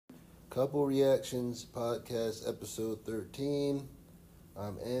Couple Reactions Podcast, episode 13.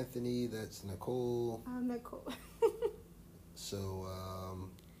 I'm Anthony, that's Nicole. I'm Nicole. So,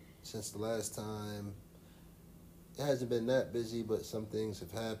 since the last time, it hasn't been that busy, but some things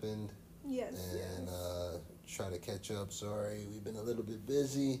have happened. Yes, and yes. Try to catch up. Sorry, we've been a little bit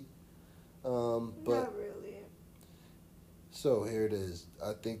busy. But Not really. So here it is.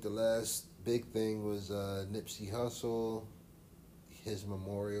 I think the last big thing was Nipsey Hussle. His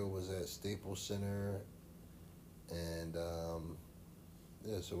memorial was at Staples Center, and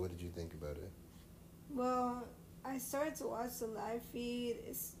so what did you think about it? Well, I started to watch the live feed.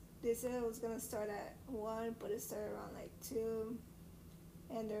 They said it was gonna start at 1, but it started around like 2,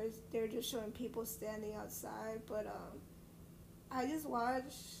 and they're just showing people standing outside. But I just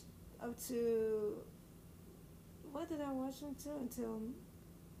watched up to, what did I watch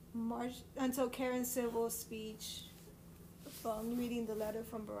until Karen Civil's speech. From reading the letter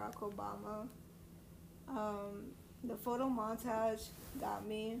from Barack Obama. The photo montage got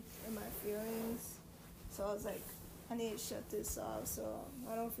me in my feelings, so I was like, I need to shut this off so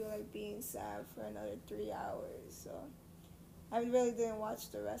I don't feel like being sad for another 3 hours. So I really didn't watch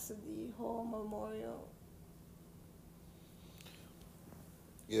the rest of the whole memorial.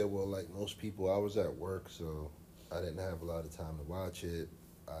 Yeah, well, like most people, I was at work, so I didn't have a lot of time to watch it.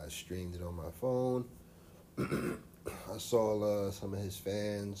 I streamed it on my phone. I saw some of his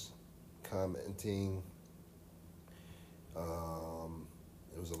fans commenting.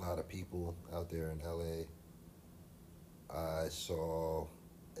 There was a lot of people out there in LA. I saw,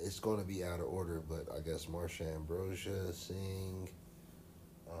 it's going to be out of order, but I guess Marsha Ambrosia sing.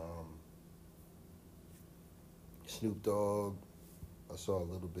 Snoop Dogg, I saw a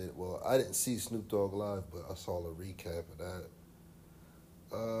little bit. Well, I didn't see Snoop Dogg live, but I saw a recap of that.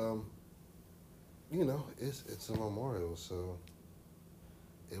 It's a memorial, so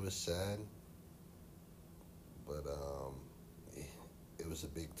it was sad, but it was a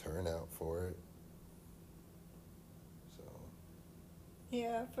big turnout for it. So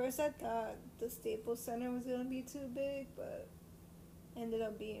Yeah, at first I thought the Staples Center was gonna be too big, but ended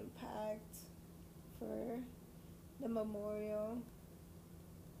up being packed for the memorial.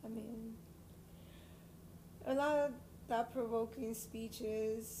 I mean, a lot of thought-provoking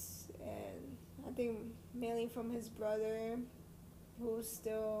speeches, and I think mainly from his brother, who's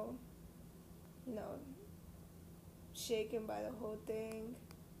still, shaken by the whole thing.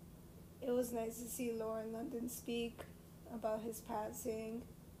 It was nice to see Lauren London speak about his passing.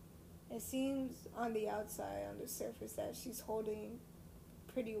 It seems on the outside, on the surface, that she's holding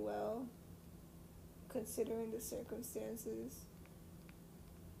pretty well, considering the circumstances.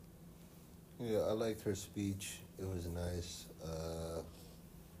 yeah, I liked her speech. It was nice,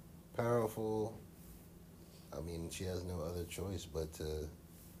 powerful. I mean, she has no other choice but to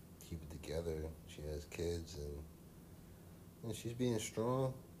keep it together. She has kids, and she's being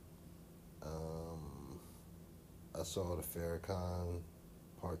strong. I saw the Farrakhan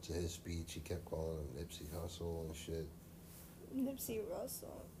parts of his speech. He kept calling him Nipsey Hussle and shit. Nipsey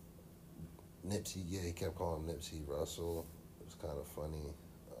Russell. He kept calling him Nipsey Russell. It was kind of funny.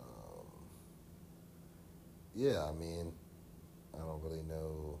 I mean, I don't really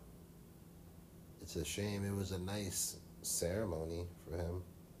know. It's a shame. It was a nice ceremony for him,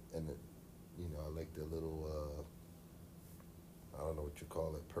 and I like the little I don't know what you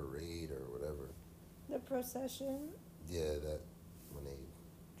call it, parade or whatever. The procession. Yeah, that when they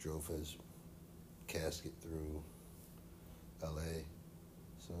drove his casket through LA.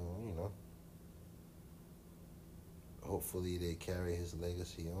 So, hopefully they carry his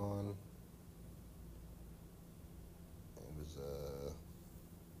legacy on.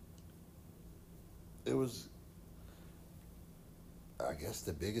 It was I guess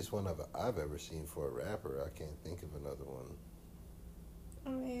the biggest one I've ever seen for a rapper. I can't think of another one. I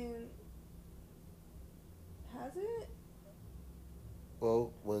mean, has it?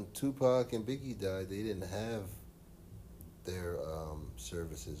 Well, when Tupac and Biggie died, they didn't have their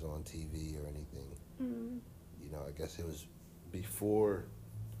services on TV or anything. Mm. I guess it was before,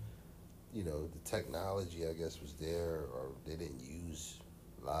 the technology, I guess, was there, or they didn't use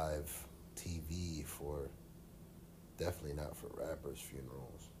live TV for, definitely not for rappers'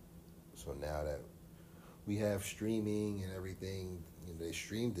 funerals. So now that we have streaming and everything, they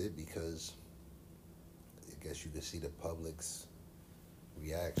streamed it because I guess you could see the public's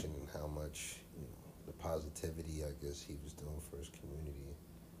reaction and how much, the positivity, I guess, he was doing for his community,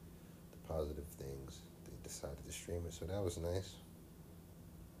 the positive things. They decided to stream it, so that was nice.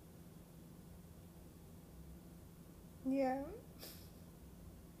 Yeah.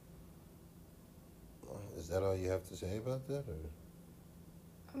 Is that all you have to say about that, or?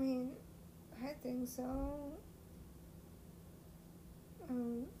 I mean, think so. I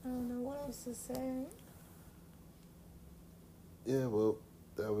don't know what else to say. Yeah, well,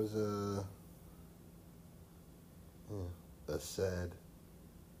 that was a sad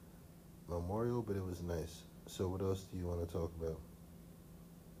memorial, but it was nice. So what else do you want to talk about?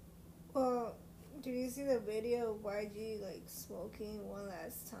 Well, did you see the video of YG like smoking one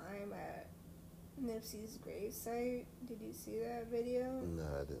last time at Nipsey's gravesite? Did you see that video?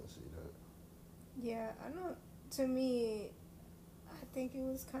 Nah, I didn't see that. Yeah, I don't. To me, I think it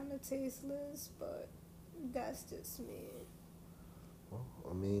was kind of tasteless, but that's just me. Well,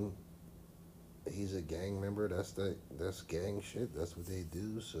 I mean, he's a gang member. That's gang shit. That's what they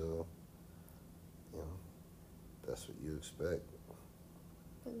do. So, you know, that's what you expect.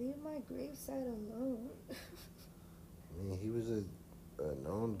 But leave my gravesite alone. I mean, he was a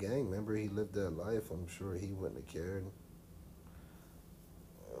known gang member. He lived that life. I'm sure he wouldn't have cared.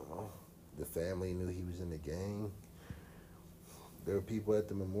 You know, the family knew he was in the gang. There were people at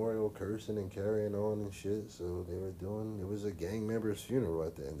the memorial cursing and carrying on and shit. So it was a gang member's funeral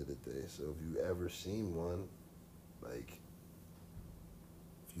at the end of the day. So if you ever seen one, like,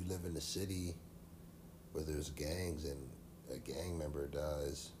 if you live in a city where there's gangs and a gang member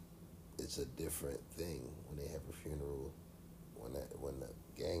dies, it's a different thing when they have a funeral. When the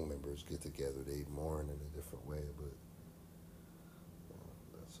gang members get together, they mourn in a different way. But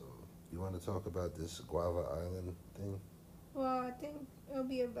that's all. You want to talk about this Guava Island thing? Well, I think it'll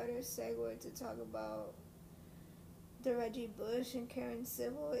be a better segue to talk about the Reggie Bush and Karen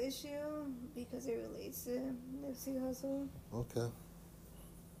Civil issue because it relates to Nipsey Hussle. Okay.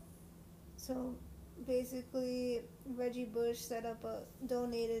 So basically, Reggie Bush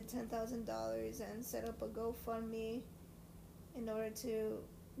donated $10,000 and set up a GoFundMe in order to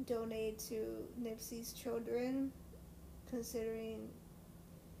donate to Nipsey's children, considering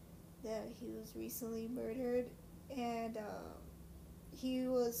that he was recently murdered. And he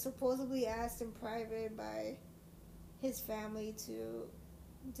was supposedly asked in private by his family to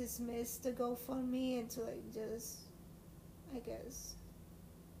dismiss the GoFundMe and to just, I guess,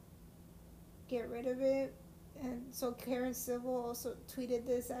 get rid of it. And so Karen Civil also tweeted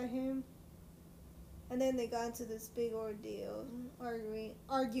this at him. And then they got into this big ordeal,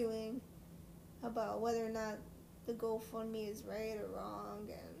 arguing about whether or not the GoFundMe is right or wrong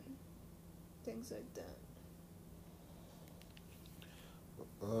and things like that.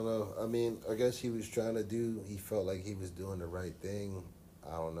 I don't know. I mean, I guess he felt like he was doing the right thing.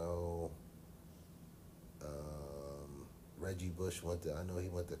 I don't know. Reggie Bush I know he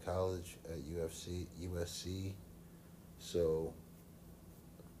went to college at USC. So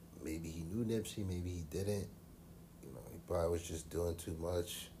maybe he knew Nipsey, maybe he didn't. You know, he probably was just doing too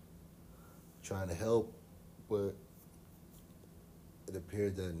much, trying to help. But it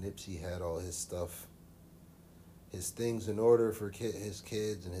appeared that Nipsey had all his stuff, his things in order for his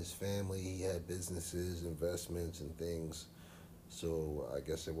kids and his family. He had businesses, investments, and things. So I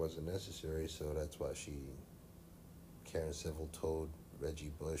guess it wasn't necessary. So that's why Karen Civil told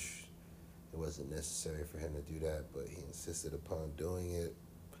Reggie Bush it wasn't necessary for him to do that, but he insisted upon doing it.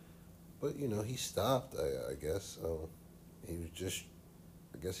 But, you know, he stopped, I guess. I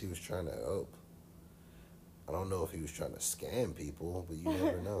guess he was trying to help. I don't know if he was trying to scam people, but you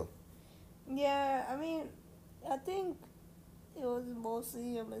never know. Yeah, I mean, I think it was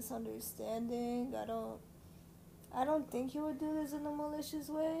mostly a misunderstanding. I don't think he would do this in a malicious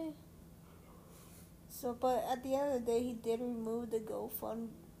way. So, but at the end of the day, he did remove the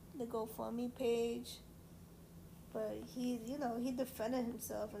GoFundMe page. But he defended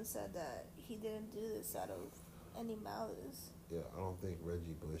himself and said that he didn't do this out of any malice. Yeah, I don't think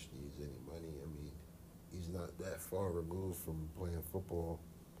Reggie Bush needs any money. I mean, he's not that far removed from playing football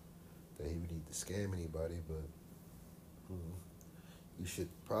that he would need to scam anybody. But you should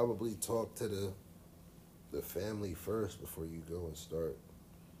probably talk to the family first before you go and start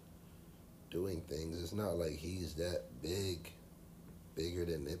doing things. It's not like he's that bigger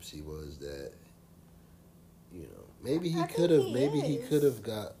than Nipsey was. That, you know, maybe he could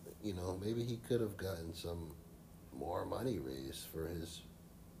have gotten some more money raised for his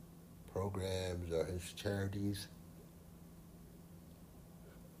programs or his charities.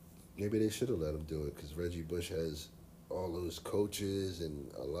 Maybe they should have let him do it, because Reggie Bush has all those coaches and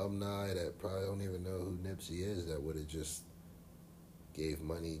alumni that probably don't even know who Nipsey is, that would have just gave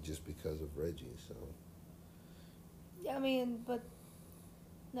money just because of Reggie. So Yeah, I mean, but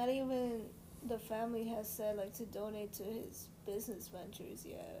not even the family has said like to donate to his business ventures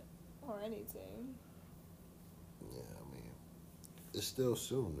yet or anything. Yeah, I mean, it's still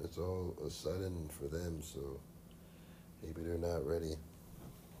soon. It's all a sudden for them, so maybe they're not ready.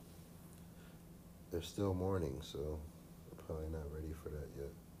 they're still mourning, so I'm probably not ready for that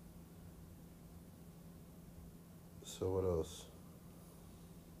yet. So what else?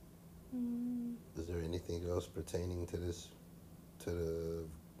 Is there anything else pertaining to this, to the...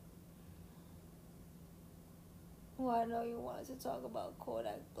 Well, I know you wanted to talk about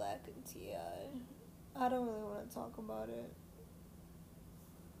Kodak Black and T.I. I don't really want to talk about it.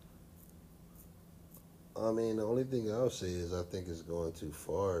 I mean, the only thing I'll say is I think it's going too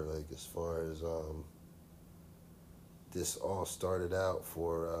far. Like, as far as this all started out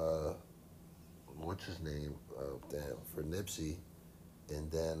for what's his name? For Nipsey,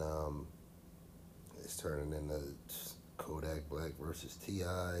 and then it's turning into Kodak Black versus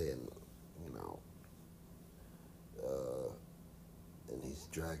T.I. and you know, and he's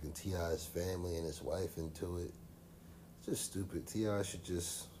dragging T.I.'s family and his wife into it. It's just stupid. T.I. should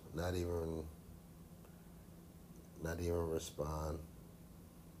just not even respond.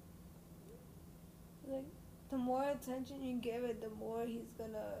 Like, the more attention you give it, the more he's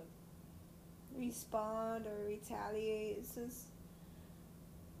gonna respond or retaliate. It's just,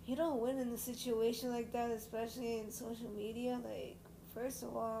 you don't win in a situation like that, especially in social media. Like, first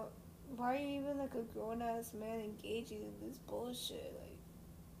of all, why are you even like a grown-ass man engaging in this bullshit? Like,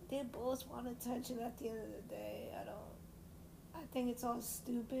 they both want attention at the end of the day. I think it's all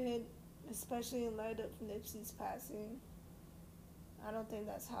stupid, especially in light of Nipsey's passing. I don't think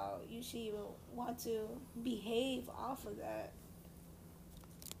that's how you should even want to behave off of that.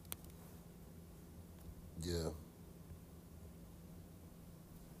 Yeah.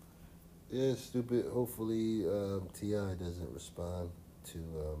 Yeah, it's stupid. Hopefully, T.I. doesn't respond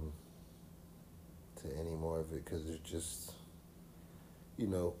to any more of it, because it's just, you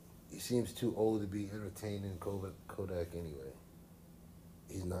know, he seems too old to be entertaining Kodak anyway.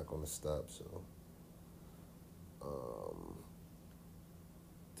 He's not going to stop, so.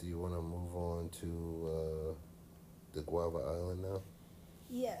 Do you want to move on to the Guava Island now?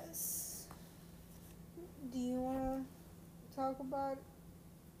 Yes. Do you want to talk about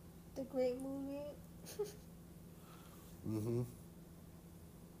the great movie? Mm-hmm.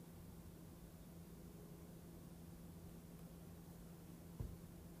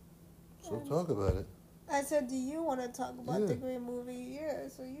 So talk about it. I said, do you want to talk about the great movie? Yeah,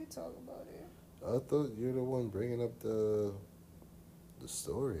 so you talk about it. I thought you're the one bringing up the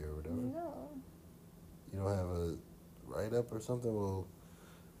story or whatever. No. You don't have a write-up or something? Well,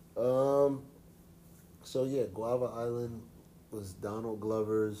 so yeah, Guava Island was Donald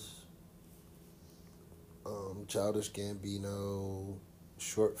Glover's Childish Gambino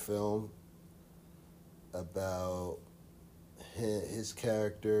short film about his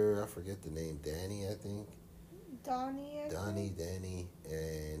character. I forget the name. Danny, I think. Danny,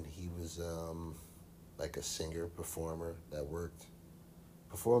 and he was like a singer performer that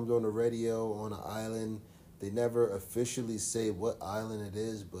performed on the radio on an island. They never officially say what island it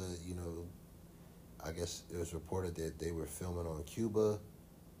is, but you know, I guess it was reported that they were filming on Cuba,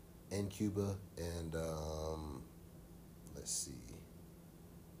 and let's see.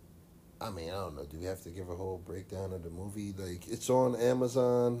 I mean, I don't know. Do we have to give a whole breakdown of the movie? Like, it's on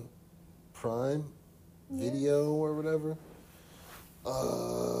Amazon Prime Video or whatever.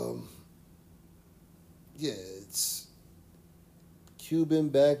 Yeah, it's Cuban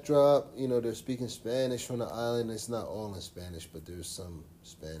backdrop. You know, they're speaking Spanish on the island. It's not all in Spanish, but there's some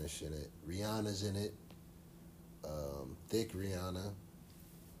Spanish in it. Rihanna's in it. Thick Rihanna.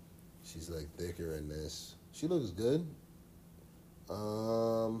 She's like thicker in this. She looks good.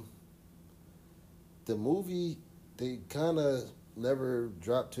 The movie, they kind of never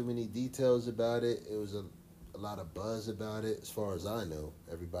dropped too many details about it. It was a lot of buzz about it, as far as I know.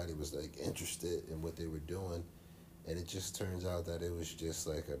 Everybody was like interested in what they were doing, and it just turns out that it was just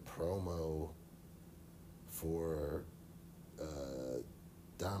like a promo for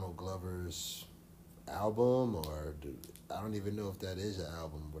Donald Glover's album, or I don't even know if that is an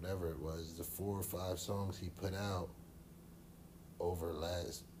album. Whatever it was, the 4 or 5 songs he put out over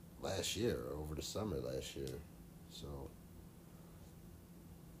last year, over the summer last year. So,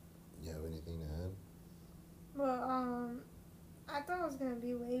 you have anything to add? Well, I thought it was gonna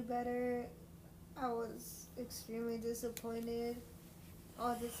be way better. I was extremely disappointed.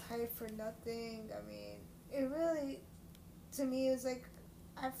 All this hype for nothing. I mean, it really, to me, is like,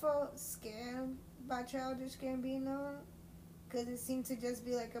 I felt scammed by Childish Gambino, because it seemed to just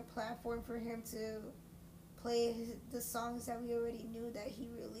be like a platform for him to play the songs that we already knew that he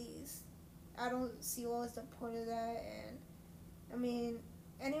released. I don't see what was the point of that, and I mean,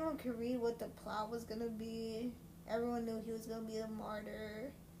 anyone could read what the plot was gonna be. Everyone knew he was gonna be a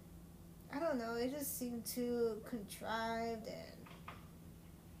martyr. I don't know, it just seemed too contrived and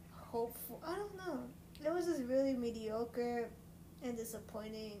hopeful. I don't know. It was just really mediocre and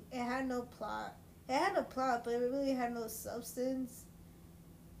disappointing. It had no plot. It had a plot, but it really had no substance.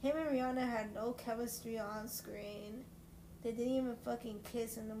 Him and Rihanna had no chemistry on screen. They didn't even fucking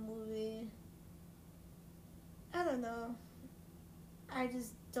kiss in the movie. I don't know. I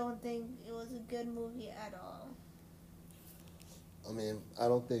just don't think it was a good movie at all. I mean, I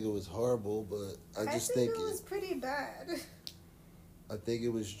don't think it was horrible, but I just think it was pretty bad. I think it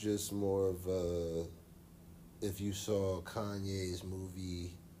was just more of a, if you saw Kanye's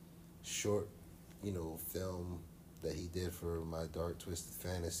movie, short, film that he did for My Dark Twisted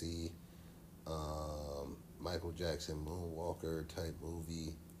Fantasy, Michael Jackson Moonwalker type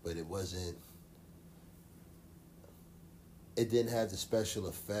movie, but it didn't have the special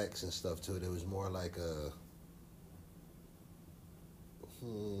effects and stuff to it. It was more like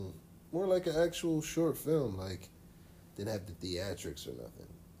an actual short film. Like, didn't have the theatrics or nothing.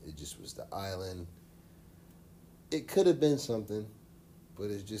 It just was the island. It could have been something, but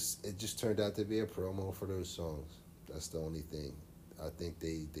it just turned out to be a promo for those songs. That's the only thing. I think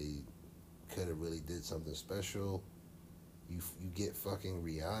they could have really did something special. You get fucking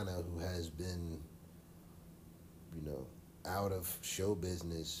Rihanna, who has been, out of show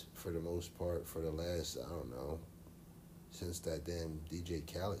business for the most part for the last, I don't know, since that damn DJ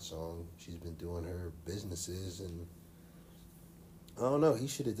Khaled song. She's been doing her businesses, and I don't know, he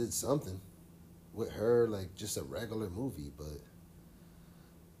should have did something with her, like just a regular movie, but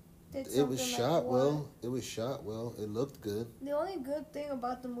it was shot well. It was shot well. It looked good. The only good thing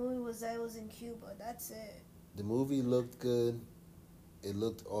about the movie was that it was in Cuba. That's it. The movie looked good. It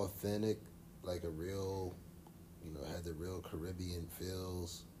looked authentic, like a real, had the real Caribbean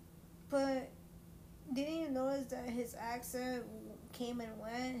feels. But didn't you notice that his accent came and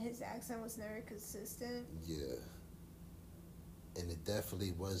went? His accent was never consistent. Yeah. And it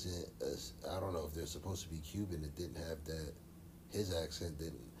definitely wasn't, I don't know if they're supposed to be Cuban. It didn't have that. His accent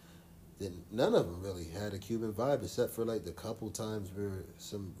didn't. None of them really had a Cuban vibe, except for like the couple times where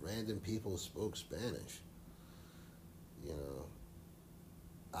some random people spoke Spanish.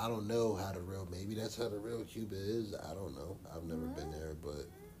 I don't know how maybe that's how the real Cuba is. I don't know. I've never been there, but.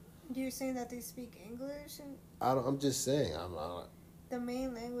 You're saying that they speak English? I'm just saying. The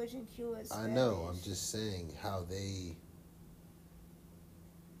main language in Cuba is Spanish. I know. I'm just saying how the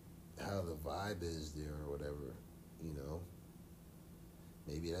vibe is there or whatever,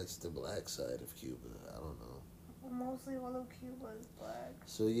 Maybe that's the black side of Cuba. I don't know. Mostly all of Cuba is black.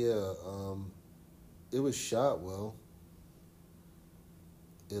 So yeah, it was shot well.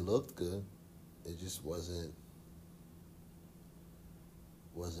 It looked good. It just wasn't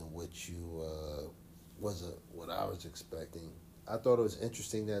what wasn't what I was expecting. I thought it was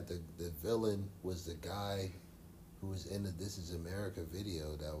interesting that the villain was the guy who was in the This Is America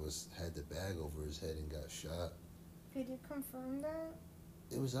video that had the bag over his head and got shot. Could you confirm that?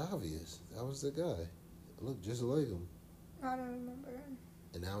 It was obvious. That was the guy. It looked just like him. I don't remember.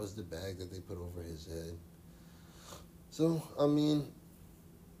 And that was the bag that they put over his head. So, I mean,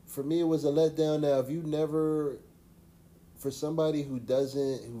 for me, it was a letdown. Now, if you never, for somebody who've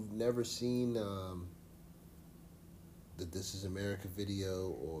never seen the This Is America video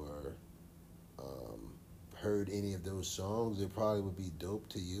or heard any of those songs, it probably would be dope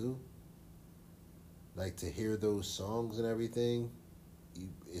to you. Like, to hear those songs and everything,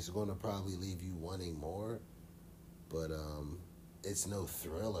 it's going to probably leave you wanting more. But it's no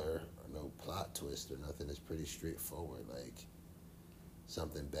thriller or no plot twist or nothing. It's pretty straightforward. Like,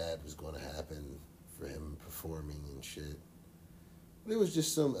 something bad was going to happen for him performing and shit. But it was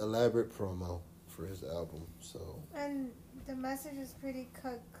just some elaborate promo for his album. So. And the message is pretty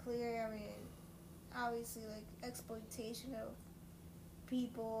cut clear. I mean, obviously, like, exploitation of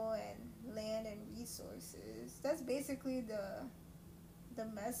people and land and resources. That's basically the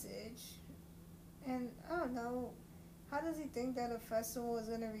message. And I don't know, how does he think that a festival is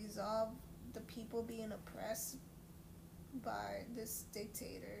going to resolve the people being oppressed by this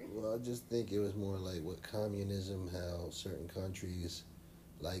dictator? Well, I just think it was more like with communism, how certain countries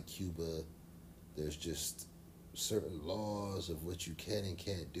like Cuba, there's just certain laws of what you can and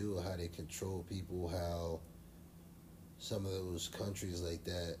can't do, how they control people, how some of those countries like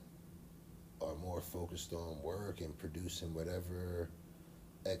that are more focused on work and producing whatever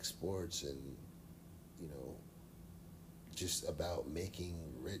exports and, just about making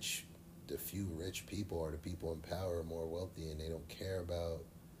the few rich people or the people in power more wealthy, and they don't care about,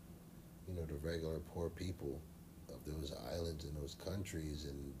 the regular poor people of those islands and those countries,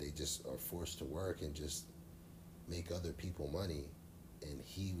 and they just are forced to work and just make other people money. And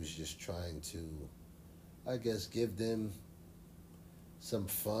he was just trying to, I guess, give them some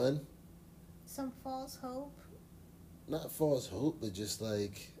fun. Some false hope. Not false hope, but just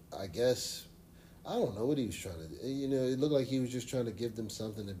like, I guess, I don't know what he was trying to do. You know, it looked like he was just trying to give them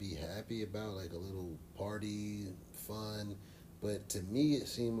something to be happy about, like a little party, fun. But to me, it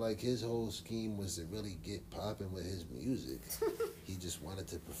seemed like his whole scheme was to really get popping with his music. He just wanted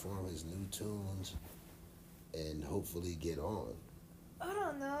to perform his new tunes and hopefully get on. I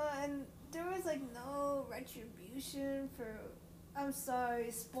don't know, and there was like no retribution for. I'm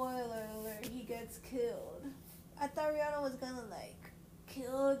sorry, spoiler alert. He gets killed. I thought Rihanna was gonna like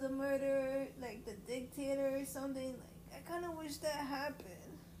kill the murderer, like the dictator or something. Like I kind of wish that happened.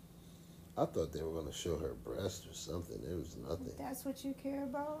 I thought they were going to show her breast or something. There was nothing. That's what you care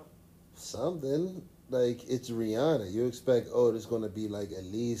about? Something. Like, it's Rihanna. You expect, oh, there's going to be, like, at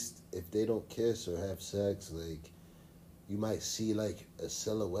least, if they don't kiss or have sex, like, you might see, like, a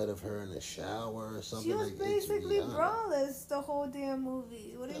silhouette of her in the shower or something. She was like, basically braless the whole damn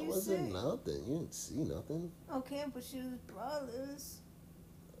movie. What did you say? That wasn't nothing. You didn't see nothing. Okay, but she was braless.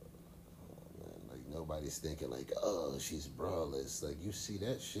 Nobody's thinking like, oh, she's braless. Like, you see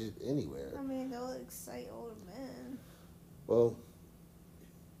that shit anywhere. I mean, they'll excite older men. Well,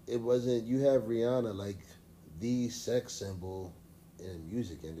 it wasn't. You have Rihanna, like, the sex symbol in the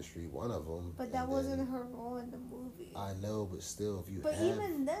music industry, one of them. But that wasn't her role in the movie. I know, but still, if you But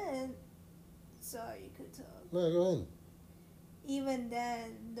even then, sorry, you could talk. No, go ahead. Even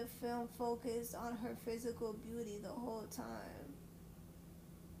then, the film focused on her physical beauty the whole time.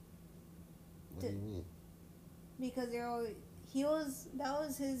 What do you mean? Because that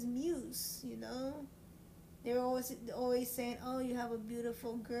was his muse, you know? They were always saying, oh, you have a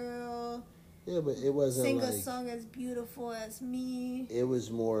beautiful girl. Yeah, but it wasn't Sing like... a song as beautiful as me. It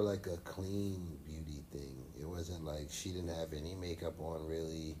was more like a clean beauty thing. It wasn't like she didn't have any makeup on,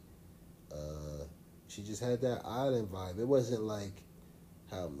 really. She just had that island vibe. It wasn't like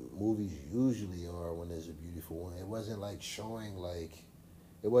how movies usually are when there's a beautiful one. It wasn't like showing like...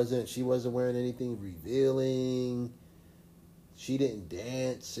 She wasn't wearing anything revealing. She didn't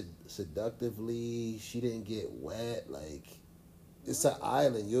dance seductively. She didn't get wet. Like, it's an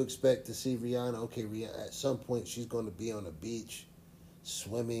island. You expect to see Rihanna. Okay, Rihanna, at some point she's going to be on the beach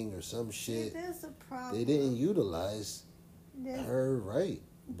swimming or some shit. There's a problem. They didn't utilize her right.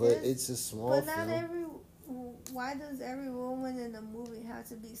 But it's a small film. Why does every woman in the movie have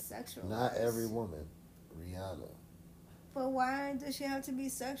to be sexualized? Not every woman. Rihanna. But why does she have to be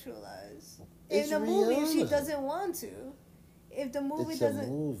sexualized? It's in the movie, if she doesn't want to. If the movie it's a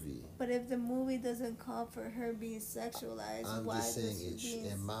movie. But if the movie doesn't call for her being sexualized, I'm just saying,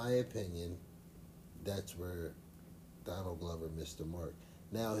 in my opinion, that's where Donald Glover missed the mark.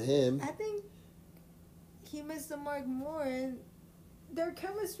 Now him... I think he missed the mark more in their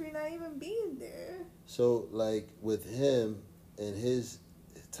chemistry not even being there. So, like, with him and his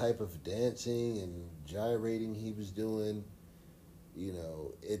type of dancing and gyrating he was doing, you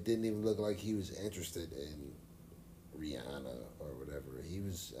know, it didn't even look like he was interested in Rihanna or whatever. He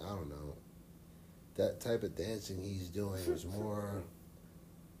was, I don't know, that type of dancing he's doing was more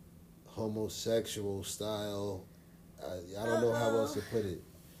homosexual style. I don't know how else to put it.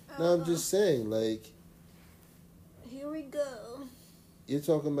 No, I'm just saying, like, here we go. You're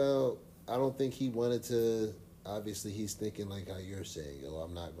talking about, I don't think he wanted to, obviously he's thinking like how you're saying, yo,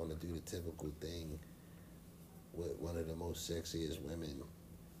 I'm not going to do the typical thing with one of the most sexiest women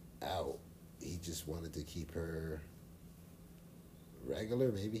out. He just wanted to keep her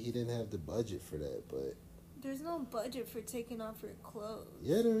regular. Maybe he didn't have the budget for that, but... There's no budget for taking off your clothes.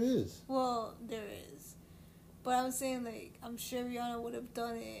 Yeah, there is. Well, there is. But I'm saying, like, I'm sure Rihanna would have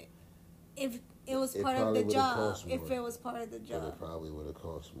done it if it was part of the job. If it was part of the job. But it probably would have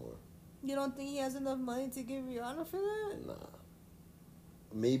cost more. You don't think he has enough money to give Rihanna for that? Nah.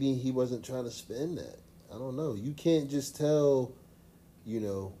 Maybe he wasn't trying to spend that. I don't know. You can't just tell, you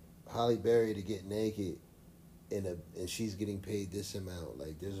know, Halle Berry to get naked and she's getting paid this amount.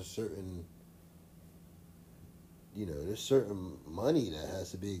 Like, there's a certain, you know, there's certain money that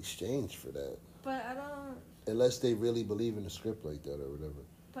has to be exchanged for that. But I don't... Unless they really believe in the script like that or whatever.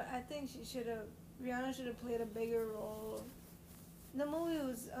 But I think Rihanna should have played a bigger role. The movie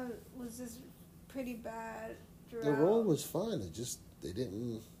was just pretty bad throughout. The role was fine. It just, they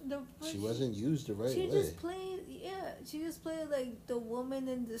didn't... She wasn't used the right way. She just played like the woman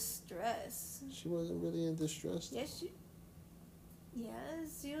in distress. She wasn't really in distress. Yes,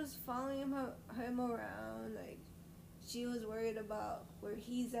 she was following him around. Like, she was worried about where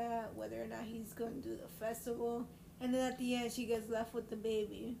he's at, whether or not he's going to do the festival. And then at the end, she gets left with the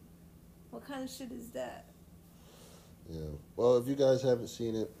baby. What kind of shit is that? Yeah. Well, if you guys haven't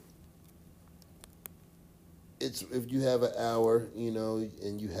seen it, it's if you have an hour,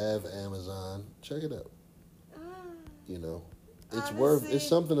 and you have Amazon, check it out. You know, Honestly, it's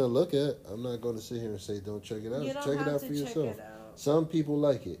something to look at. I'm not going to sit here and say don't check it out. You don't Check have it out to for check yourself. it out. Some people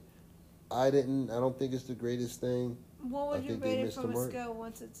like it. I didn't. I don't think it's the greatest thing. What would you rate it from a scale of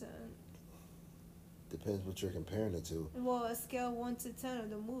 1 to 10? Depends what you're comparing it to. Well, a scale of 1 to 10 of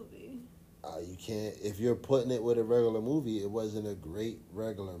the movie. You can't. If you're putting it with a regular movie, it wasn't a great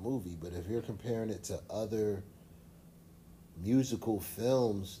regular movie. But if you're comparing it to other musical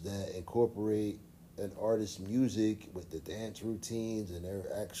films that incorporate an artist's music with the dance routines and they're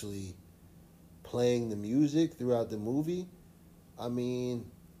actually playing the music throughout the movie, I mean,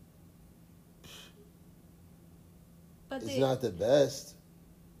 it's not the best.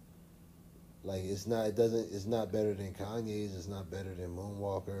 Like it's not better than Kanye's, it's not better than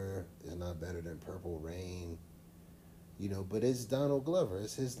Moonwalker, it's not better than Purple Rain. But it's Donald Glover.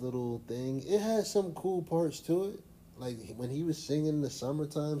 It's his little thing. It has some cool parts to it. Like when he was singing the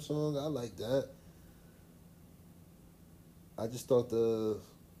Summertime song, I like that. I just thought I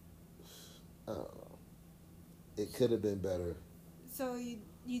don't know. It could have been better. So you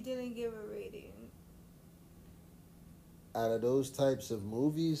didn't give a rating? Out of those types of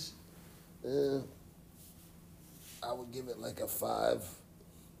movies, I would give it like a 5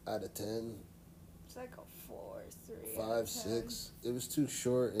 out of 10. It's like a 4, 3. 5, 6. It was too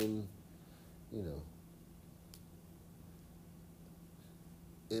short, and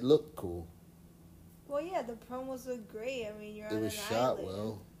it looked cool. Well, yeah, the promos look great. I mean, it was shot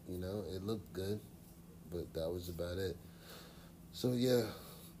well. It looked good, but that was about it. So yeah,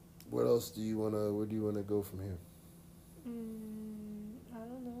 what else do you wanna? Where do you wanna go from here? I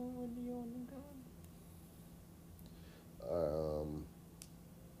don't know. Where do you wanna go?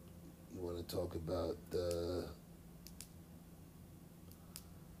 You wanna talk about the?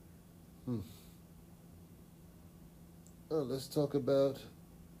 Oh, let's talk about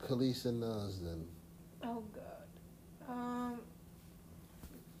Kelis and Nas then. Oh God.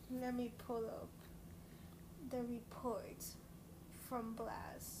 Let me pull up the report from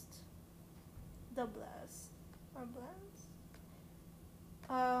Blast. The Blast. Or Blast?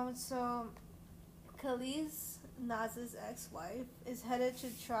 So Kelis, Nas's ex-wife, is headed to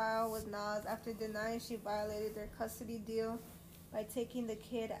trial with Nas after denying she violated their custody deal by taking their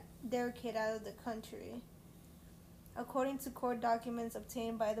kid out of the country. According to court documents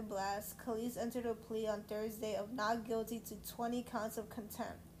obtained by The Blast, Kelis entered a plea on Thursday of not guilty to 20 counts of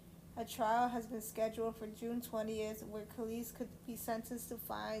contempt. A trial has been scheduled for June 20th, where Kelis could be sentenced to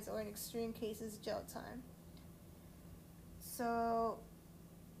fines or, in extreme cases, jail time. So,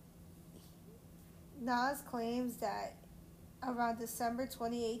 Nas claims that around December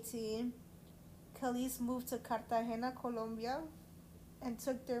 2018, Kelis moved to Cartagena, Colombia, and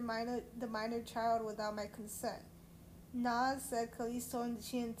took the minor child without my consent. Nas said Kelis told him that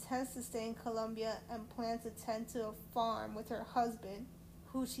she intends to stay in Colombia and plans to tend to a farm with her husband,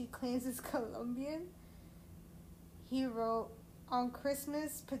 who she claims is Colombian. He wrote, "On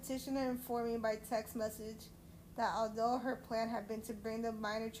Christmas, petitioner informed me by text message that although her plan had been to bring the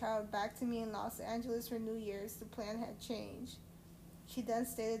minor child back to me in Los Angeles for New Year's, the plan had changed. She then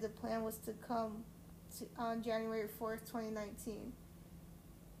stated the plan was to come on January 4th, 2019.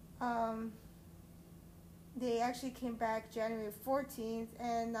 They actually came back January 14th,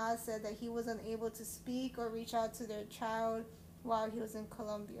 and Nas said that he was unable to speak or reach out to their child while he was in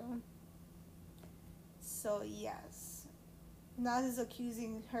Colombia. So, yes. Nas is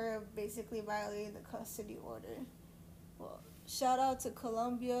accusing her of basically violating the custody order. Well, shout out to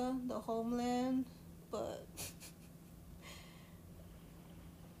Colombia, the homeland, but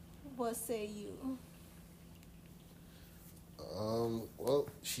what say you? Well,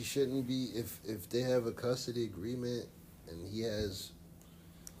 she shouldn't be, if they have a custody agreement and he has,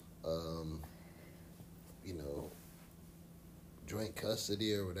 joint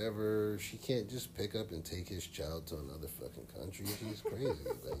custody or whatever, she can't just pick up and take his child to another fucking country. She's crazy.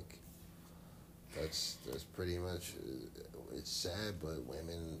 Like, that's pretty much, it's sad, but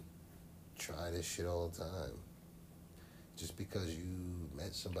women try this shit all the time. Just because you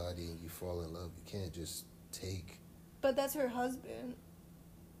met somebody and you fall in love, you can't just take... But that's her husband.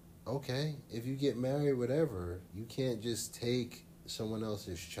 Okay, if you get married, whatever, you can't just take someone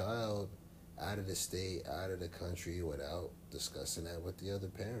else's child out of the state, out of the country, without discussing that with the other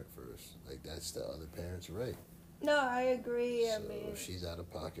parent first. Like, that's the other parent's right. No, I agree. So if she's out of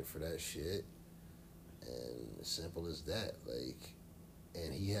pocket for that shit, and as simple as that, like,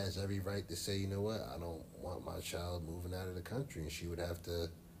 and he has every right to say, you know what, I don't want my child moving out of the country, and she would have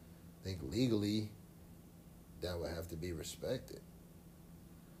to think legally that would have to be respected.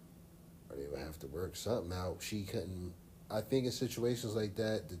 or they would have to work something out. She couldn't. I think in situations like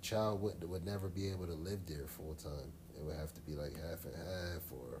that, the child would never be able to live there full time. It would have to be like half and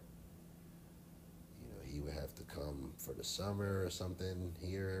half, or he would have to come for the summer or something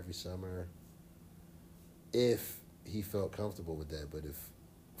here every summer, if he felt comfortable with that. But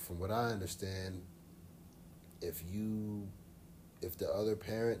from what I understand, if the other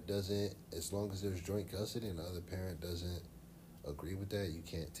parent doesn't, as long as there's joint custody and the other parent doesn't agree with that, you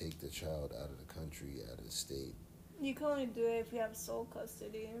can't take the child out of the country, out of the state. You can only do it if you have sole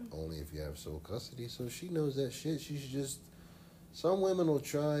custody. Only if you have sole custody. So she knows that shit. She's just, some women will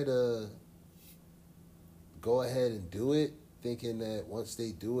try to go ahead and do it, thinking that once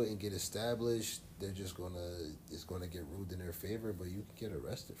they do it and get established, it's gonna get ruled in their favor, but you can get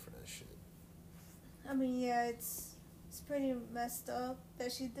arrested for that shit. I mean, yeah, it's pretty messed up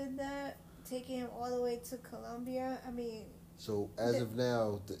that she did that, taking him all the way to Colombia. I mean, so as of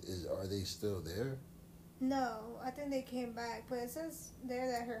now, are they still there? No, I think they came back, but it says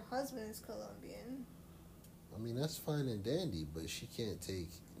there that her husband is Colombian. I mean, that's fine and dandy, but she can't take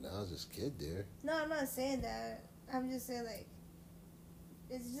Nas's kid there. No, I'm not saying that. I'm just saying, like,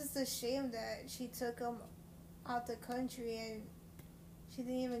 it's just a shame that she took him out the country and she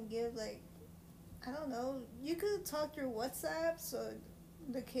didn't even give, like, I don't know, you could talk through WhatsApp so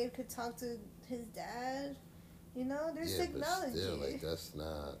the kid could talk to his dad. You know, there's technology. But still, like, that's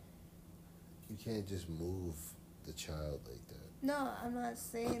not, you can't just move the child like that. No, I'm not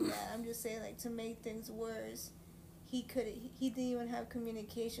saying that. I'm just saying, like, to make things worse, he didn't even have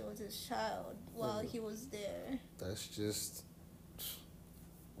communication with his child while he was there. That's just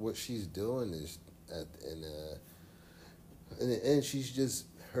what she's doing is in the end, she's just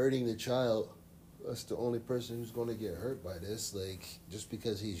hurting the child. That's the only person who's going to get hurt by this. Like, just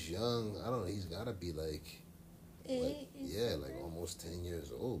because he's young, I don't know, he's got to be like almost 10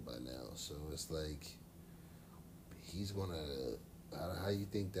 years old by now. So it's like, he's going to, how you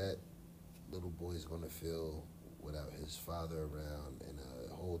think that little boy is going to feel without his father around in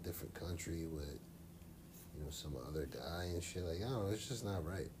a whole different country with, some other guy and shit? Like, I don't know, it's just not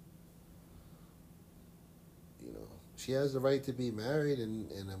right. She has the right to be married and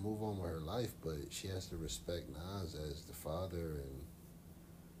move on with her life, but she has to respect Nas as the father, and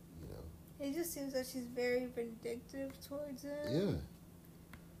it just seems that she's very vindictive towards him.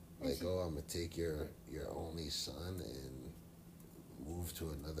 Yeah. Like, I'm gonna take your only son and move to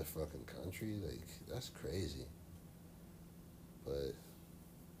another fucking country. Like, that's crazy. But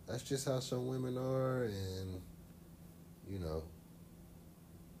that's just how some women are, and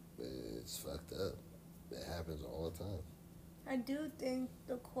it's fucked up. It happens all the time. I do think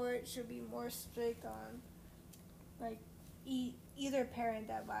the court should be more strict on, like, either parent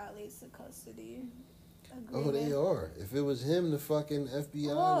that violates the custody agreement. Oh, they are. If it was him, the fucking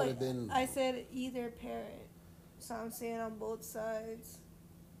FBI would have been... I said either parent. So I'm saying on both sides.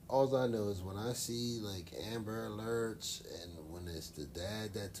 All I know is when I see, like, Amber Alerts and when it's the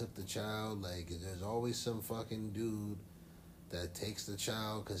dad that took the child, like, there's always some fucking dude that takes the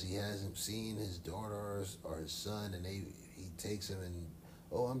child because he hasn't seen his daughter or his son, and he takes him and,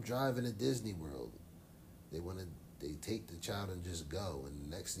 I'm driving to Disney World. They take the child and just go, and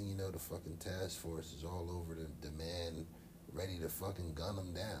the next thing you know, the fucking task force is all over the man, ready to fucking gun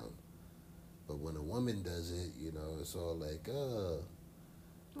him down. But when a woman does it, it's all like,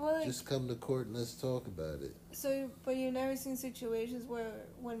 just come to court and let's talk about it. So, but you've never seen situations where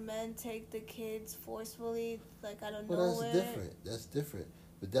when men take the kids forcefully, like, out of nowhere? That's different.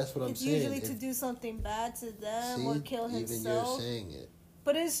 But that's what I'm saying. It's usually to do something bad to them or kill himself. Even you're saying it.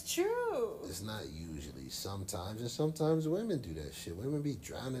 But it's true. It's not usually. Sometimes, and sometimes women do that shit. Women be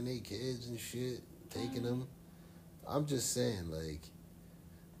drowning their kids and shit, taking them. I'm just saying, like,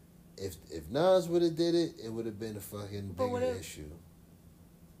 if Nas would have did it, it would have been a fucking bigger issue.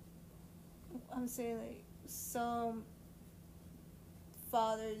 I'm saying, like, some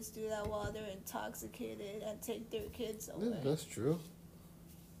fathers do that while they're intoxicated and take their kids away. Yeah, that's true.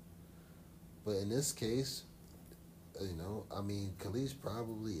 But in this case, Kelis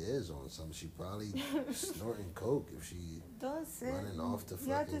probably is on something. She probably snorting coke if she running off to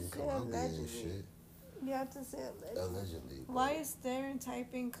fucking Colombia and shit. You have to say allegedly. Why is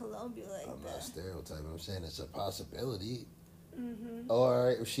stereotyping Colombia like that? I'm not stereotyping. I'm saying it's a possibility. Mm-hmm. Oh, all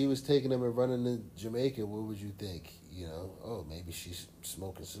right, if she was taking them and running to Jamaica, what would you think? Maybe she's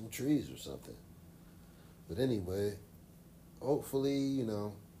smoking some trees or something. But anyway, hopefully,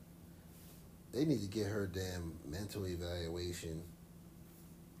 they need to get her damn mental evaluation.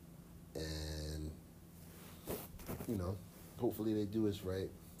 And, hopefully they do what's right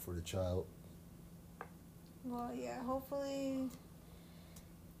for the child. Well, yeah, hopefully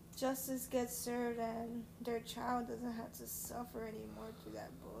justice gets served and their child doesn't have to suffer anymore through that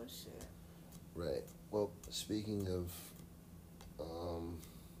bullshit. Right. Well, speaking of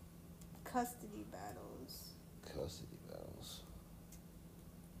Custody battles. custody battles,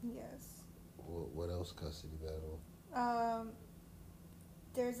 Yes. what else custody battle?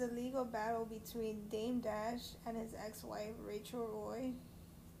 There's a legal battle between Dame Dash and his ex-wife Rachel Roy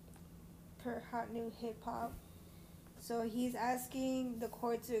per Hot New Hip Hop. So he's asking the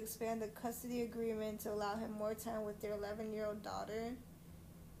court to expand the custody agreement to allow him more time with their 11-year-old daughter.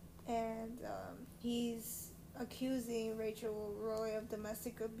 And he's accusing Rachel Roy of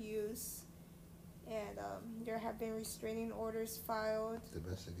domestic abuse. And there have been restraining orders filed.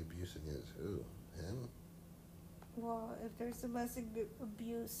 Domestic abuse against who? Him? Well, if there's domestic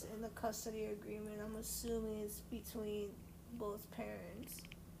abuse in the custody agreement, I'm assuming it's between both parents,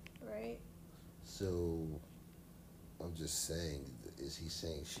 right? So, I'm just saying, is he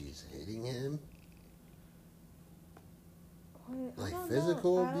saying she's hitting him? Like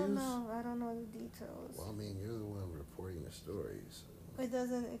physical abuse? I don't know the details. Well, I mean, you're the one reporting the story, so. It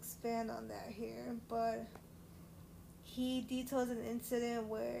doesn't expand on that here, but he details an incident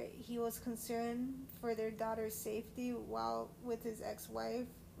where he was concerned for their daughter's safety while with his ex-wife,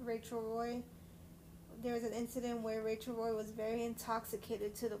 Rachel Roy. There was an incident where Rachel Roy was very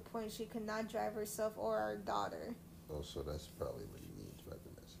intoxicated to the point she could not drive herself or our daughter. Oh, so that's probably what he means by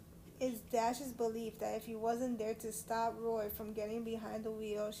domestic abuse. It's Dash's belief that if he wasn't there to stop Roy from getting behind the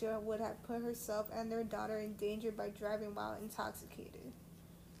wheel, she would have put herself and their daughter in danger by driving while intoxicated.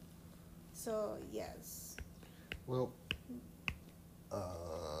 So, yes. Well,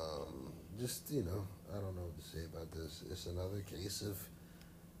 just, I don't know what to say about this. It's another case of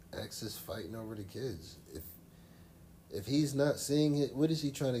exes fighting over the kids. If he's not seeing it, what is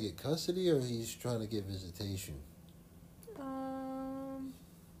he trying to get, custody, or he's trying to get visitation?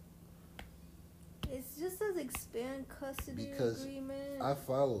 It just says expand custody Because agreement. I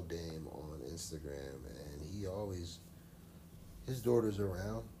follow Dame on Instagram, and his daughter's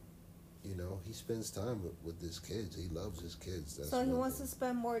around. He spends time with his kids. He loves his kids. So he wants to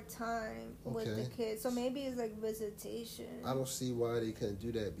spend more time with the kids. So maybe it's like visitation. I don't see why they couldn't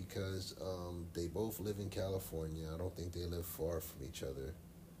do that because they both live in California. I don't think they live far from each other.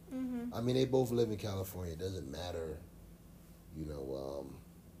 Mm-hmm. I mean, they both live in California. It doesn't matter,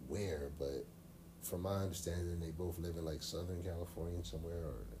 where. But from my understanding, they both live in like Southern California somewhere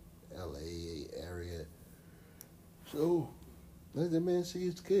or L.A. area. So let the man see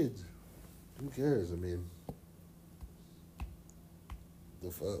his kids. Who cares? I mean, the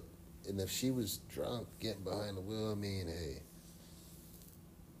fuck. And if she was drunk, getting behind the wheel, I mean, hey.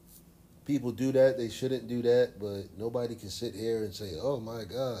 People do that. They shouldn't do that. But nobody can sit here and say, oh, my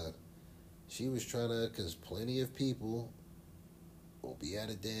God. She was trying to, because plenty of people will be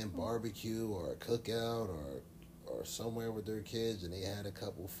at a damn barbecue or a cookout or somewhere with their kids, and they had a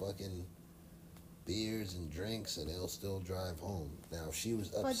couple fucking beers and drinks, and they'll still drive home. Now, if she was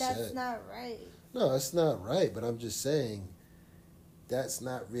upset... But that's not right. No, that's not right, but I'm just saying that's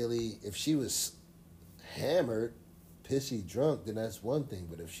not really... If she was hammered, pissy drunk, then that's one thing.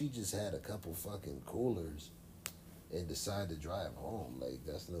 But if she just had a couple fucking coolers and decided to drive home, like,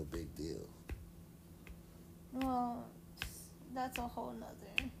 that's no big deal. Well, that's a whole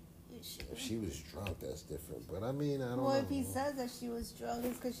nother issue. If she was drunk, that's different. But I mean, I don't know. Well, if he says that she was drunk,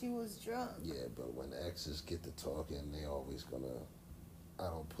 it's because she was drunk. Yeah, but when exes get to talking, they always gonna... I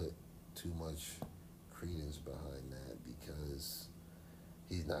don't put too much credence behind that because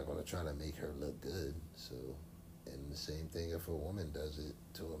he's not gonna try to make her look good. So, and the same thing if a woman does it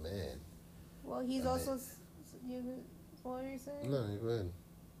to a man. Well, he's also... What were you saying? No, go ahead.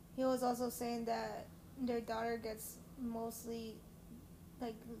 He was also saying that their daughter gets mostly...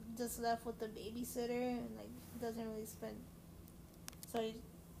 like, just left with the babysitter and, like, doesn't really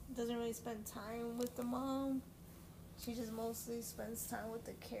spend time with the mom. She just mostly spends time with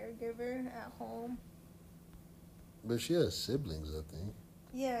the caregiver at home. But she has siblings, I think.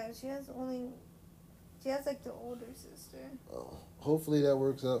 Yeah, she has, like, the older sister. Oh, hopefully that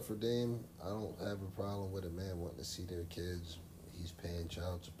works out for Dame. I don't have a problem with a man wanting to see their kids. He's paying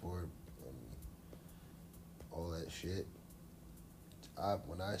child support and all that shit.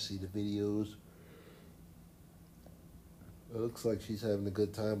 When I see the videos, it looks like she's having a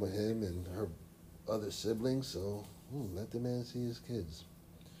good time with him and her other siblings, so let the man see his kids.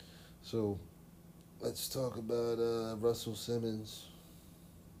 So, let's talk about Russell Simmons.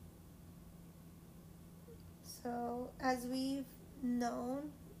 So, as we've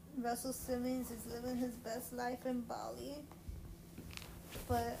known, Russell Simmons is living his best life in Bali.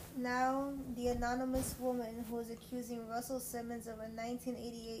 But now, the anonymous woman who is accusing Russell Simmons of a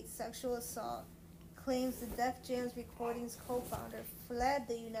 1988 sexual assault claims the Def Jam's Recordings co-founder fled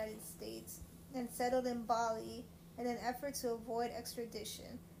the United States and settled in Bali in an effort to avoid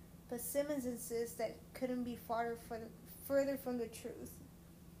extradition. But Simmons insists that couldn't be further from the truth.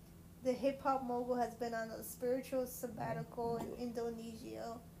 The hip-hop mogul has been on a spiritual sabbatical in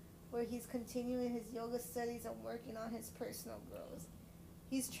Indonesia, where he's continuing his yoga studies and working on his personal growth.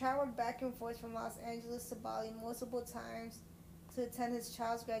 He's traveled back and forth from Los Angeles to Bali multiple times to attend his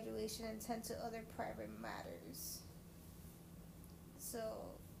child's graduation and tend to other private matters. So,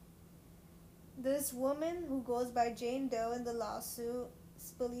 this woman, who goes by Jane Doe in the lawsuit,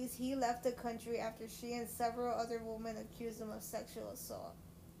 believes he left the country after she and several other women accused him of sexual assault.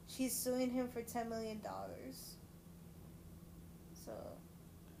 She's suing him for $10 million. So,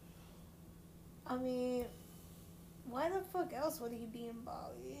 I mean, why the fuck else would he be in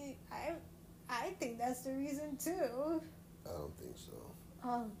Bali? I think that's the reason too. I don't think so.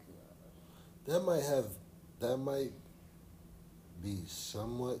 Oh God. That might be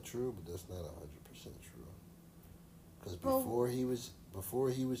somewhat true, but that's not 100% true. Because before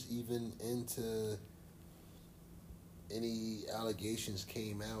he was even into any allegations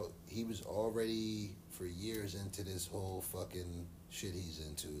came out, he was already for years into this whole fucking shit he's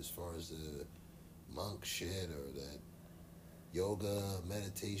into, as far as the monk shit or that yoga,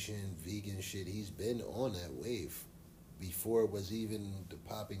 meditation, vegan shit. He's been on that wave before it was even the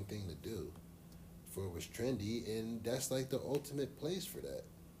popping thing to do, before it was trendy, and that's like the ultimate place for that.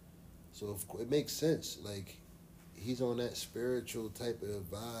 So it makes sense. Like, he's on that spiritual type of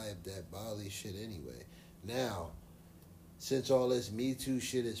vibe, that Bali shit anyway. Now, since all this Me Too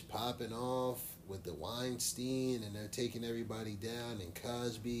shit is popping off with the Weinstein and they're taking everybody down and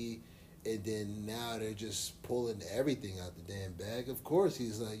Cosby, and then now they're just pulling everything out the damn bag, of course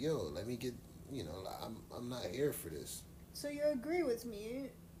he's like, yo, let me get, I'm not here for this. So you agree with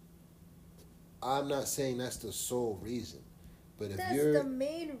me? I'm not saying that's the sole reason. But if that's you're the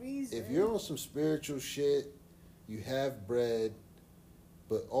main reason. If you're on some spiritual shit, you have bread,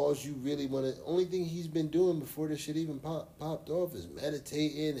 but all you really want to, only thing he's been doing before this shit even popped off is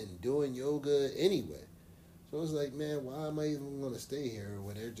meditating and doing yoga anyway. So it's like, man, why am I even going to stay here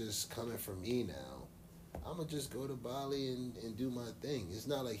when they're just coming for me now? I'm going to just go to Bali and do my thing. It's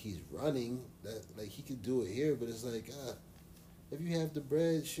not like he's running. Like, he could do it here, but it's like, if you have the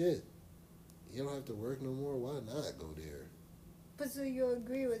bread, shit, you don't have to work no more. Why not go there? But so you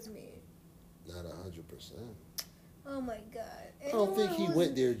agree with me? Not 100%. Oh my God. I don't think he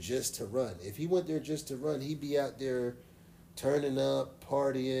went there just to run. If he went there just to run, he'd be out there turning up,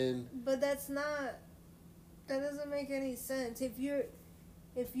 partying. But that doesn't make any sense. If you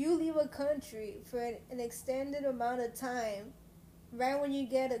leave a country for an extended amount of time, right when you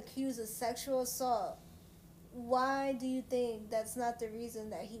get accused of sexual assault, why do you think that's not the reason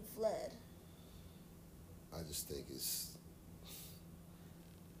that he fled? I just think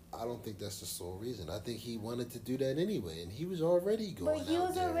I don't think that's the sole reason. I think he wanted to do that anyway, and he was already going But he out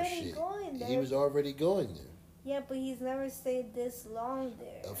was there already shit. going there. He was already going there. Yeah, but he's never stayed this long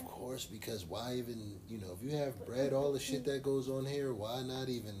there. Of course, because why even, if you have bread, all the shit that goes on here, why not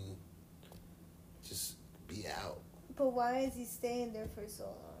even just be out? But why is he staying there for so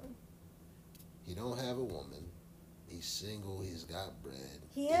long? He don't have a woman. He's single. He's got bread.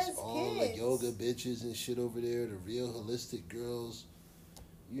 He has kids. All the yoga bitches and shit over there, the real holistic girls.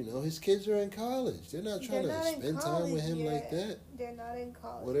 His kids are in college. They're not trying to spend time with him yet. Like that. They're not in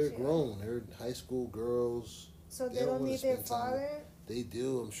college. Well, they're grown. They're high school girls. So they don't need their father? They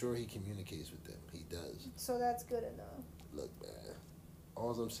do. I'm sure he communicates with them. He does. So that's good enough. Look, man.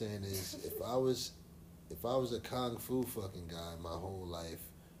 All I'm saying is, if I was a kung fu fucking guy my whole life,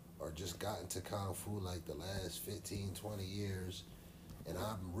 or just got into kung fu like the last 15, 20 years, and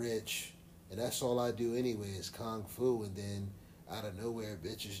I'm rich, and that's all I do anyway is kung fu, and then out of nowhere,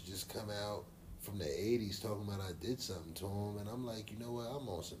 bitches just come out from the 80s talking about I did something to them, and I'm like, you know what, I'm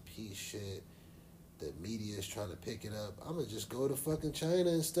on some peace shit. The media is trying to pick it up. I'm going to just go to fucking China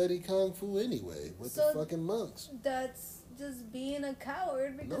and study kung fu anyway with the fucking monks. That's just being a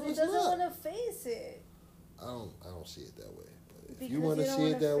coward because he doesn't want to face it. I don't see it that way. But if because you want to see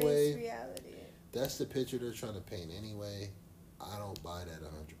it that way, reality. That's the picture they're trying to paint anyway. I don't buy that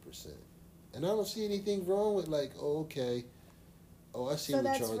 100%. And I don't see anything wrong with like, okay, I see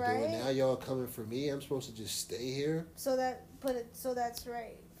what y'all doing. Now y'all coming for me. I'm supposed to just stay here. So that's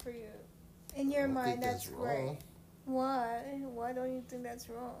right for you. In your mind, that's right. Why? Why don't you think that's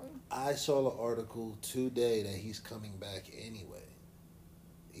wrong? I saw an article today that he's coming back anyway.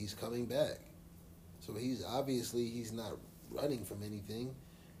 He's coming back. So he's not running from anything.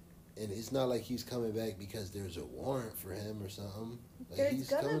 And it's not like he's coming back because there's a warrant for him or something. Like, There's he's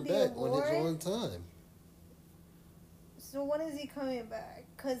gonna coming be back a on his own warrant. time. So when is he coming back?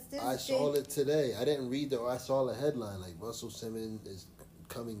 Cause this I saw it today. I didn't read I saw the headline like Russell Simmons is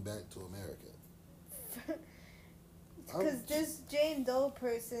coming back to America. Because this Jane Doe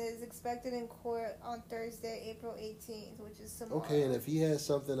person is expected in court on Thursday, April 18th, which is tomorrow. Okay, and if he has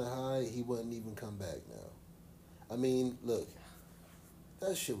something to hide, he wouldn't even come back now. I mean, look,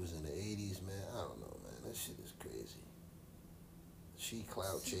 that shit was in the 80s, man. I don't know, man. That shit is crazy. She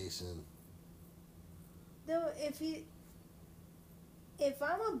clout chasing. No, if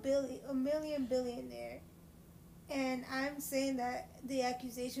I'm a million billionaire, and I'm saying that the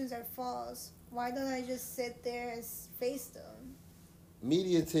accusations are false, why don't I just sit there and face them?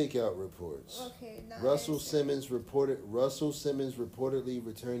 Media takeout reports. Okay, now Russell Simmons reportedly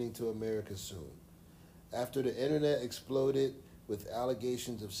returning to America soon. After the internet exploded with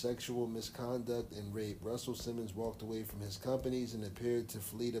allegations of sexual misconduct and rape, Russell Simmons walked away from his companies and appeared to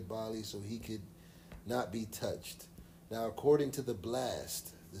flee to Bali so he could not be touched. Now, according to The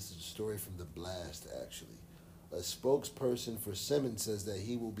Blast, this is a story from The Blast, actually. A spokesperson for Simmons says that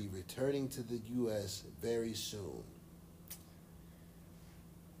he will be returning to the U.S. very soon.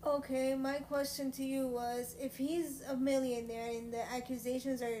 Okay, my question to you was, if he's a millionaire and the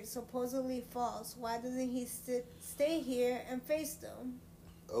accusations are supposedly false, why doesn't he stay here and face them?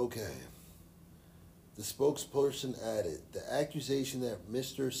 Okay. The spokesperson added, the accusation that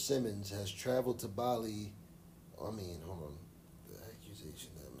Mr. Simmons has traveled to Bali... hold on. The accusation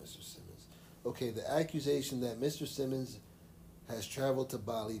that Mr. Simmons... Okay, the accusation that Mr. Simmons has traveled to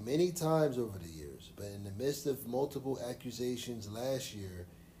Bali many times over the years, but in the midst of multiple accusations last year,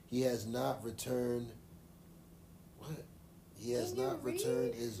 he has not returned... What? He has not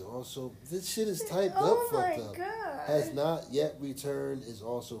returned is also... This shit is typed up fucked up. God. Has not yet returned is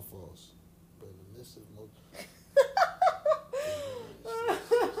also false. But in the midst of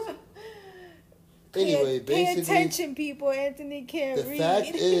Anyway, basically... Pay attention, people. Anthony can't read. The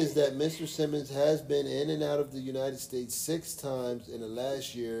fact is that Mr. Simmons has been in and out of the United States 6 times in the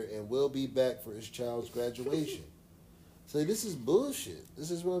last year and will be back for his child's graduation. So this is bullshit.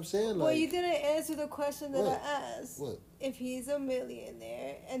 This is what I'm saying. Well, you didn't answer the question that I asked. What? If he's a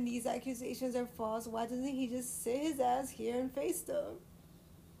millionaire and these accusations are false, why doesn't he just sit his ass here and face them?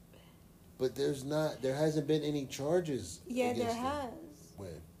 But there hasn't been any charges. Yeah, there has. When?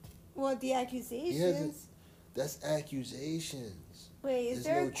 Well, the accusations. That's accusations. Wait, is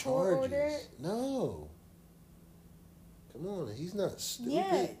there a court order? No. Come on, he's not stupid.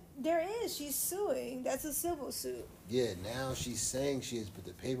 Yeah, there is. She's suing. That's a civil suit. Yeah, now she's saying she is, but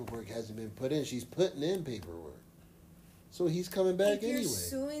the paperwork hasn't been put in. She's putting in paperwork. So he's coming back anyway. If you're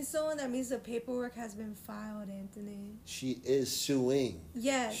suing someone, that means the paperwork has been filed, Anthony. She is suing.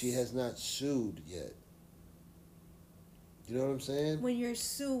 Yes. She has not sued yet. You know what I'm saying? When you're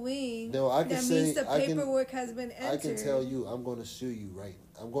suing, that means the paperwork has been entered. I can tell you, I'm going to sue you, right?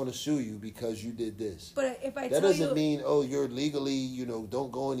 I'm going to sue you because you did this. But if I that doesn't mean, you're legally,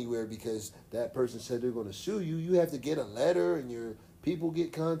 don't go anywhere because that person said they're going to sue you. You have to get a letter and your people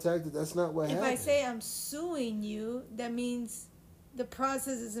get contacted. That's not what happened. If I say I'm suing you, that means the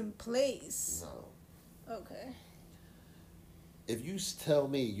process is in place. No. Okay. If you tell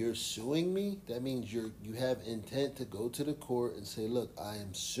me you're suing me, that means you have intent to go to the court and say, look, I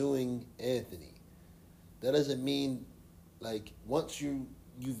am suing Anthony. That doesn't mean, once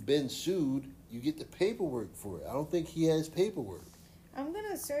you've been sued, you get the paperwork for it. I don't think he has paperwork. I'm going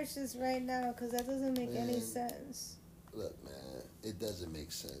to search this right now because that doesn't make any sense. Look, man, it doesn't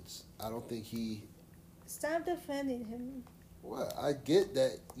make sense. I don't think he... Stop defending him. Well, I get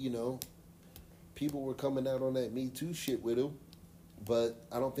that, people were coming out on that Me Too shit with him. But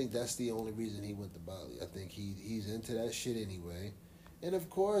I don't think that's the only reason he went to Bali. I think he's into that shit anyway. And of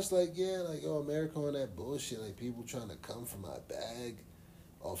course, America on that bullshit. People trying to come for my bag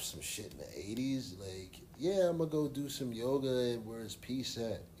off some shit in the 80s. I'm going to go do some yoga and where's peace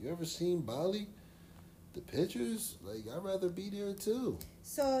at? You ever seen Bali? The pictures? I'd rather be there too.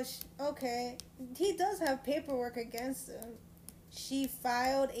 So, okay. He does have paperwork against him. She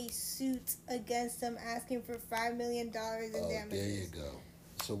filed a suit against him asking for $5 million in damages. There you go.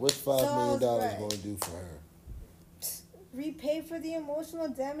 So what's $5 million going to do for her? Repay for the emotional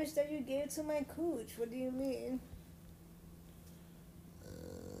damage that you gave to my cooch. What do you mean?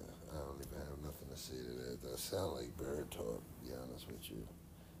 I don't even have nothing to say to that. That sounds like bird talk, to be honest with you.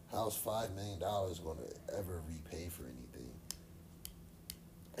 How's $5 million going to ever repay for anything?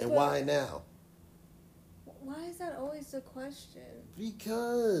 And why now? Why is that always the question?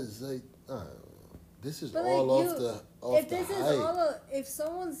 Because, I don't know. This is But all like off if the this is hype. if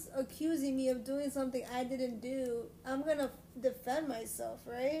someone's accusing me of doing something I didn't do, I'm gonna defend myself,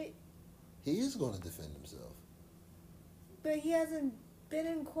 right? He is going to defend himself. But he hasn't been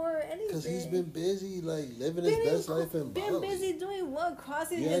in court or anything. Because he's been busy, like, living his best life in Bali. Been busy doing what?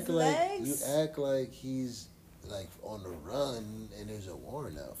 Crossing You his act like, legs? you act like he's, like, on the run and there's a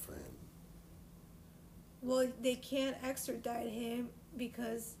warrant out for him. Well, they can't extradite him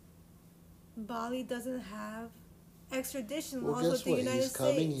because Bali doesn't have extradition laws with the United States. He's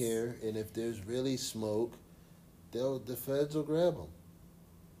coming here, and if there's really smoke, the feds will grab him.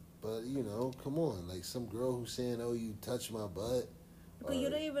 But, you know, come on. Like, some girl who's saying, oh, you touched my butt. But you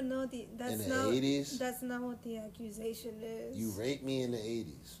don't even know that's in the 80s, that's not what the accusation is. You raped me in the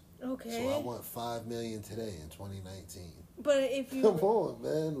 80s. Okay. So I want $5 million today in 2019. But if you come on,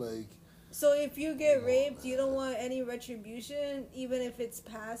 man, like. So if you get raped, you don't want any retribution, even if it's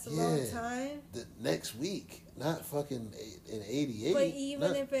past a long time. The next week, not fucking in '88. But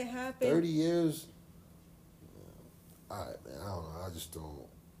even if it happened 30 years. All right, man. I don't know. I just don't.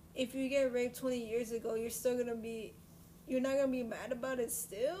 If you get raped 20 years ago, you're still gonna be. You're not gonna be mad about it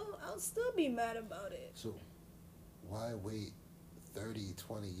still? I'll still be mad about it. So, why wait 30,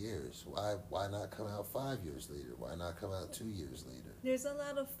 20 years? Why not come out 5 years later? Why not come out 2 years later? There's a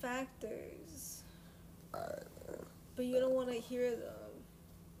lot of factors. Alright, man. But you don't want to hear them.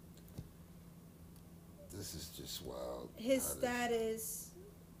 This is just wild. His status.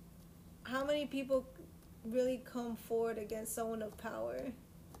 How many people really come forward against someone of power?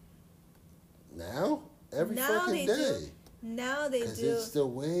 Now? Every fucking day. Now they do. Because it's the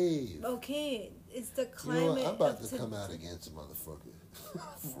wave. Okay, it's the climate. You know what? I'm about to come out against a motherfucker.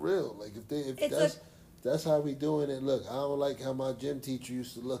 For real. Like, if that's how we doing it. Look, I don't like how my gym teacher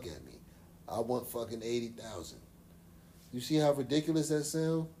used to look at me. I want fucking 80,000. You see how ridiculous that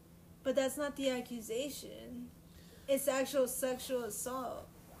sound? But that's not the accusation. It's actual sexual assault.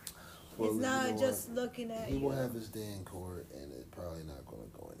 Well, it's not just looking at you. He will have his day in court, and it's probably not going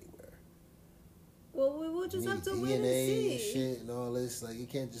to go anywhere. Well, we will just have to wait and see. And shit and all this. Like, it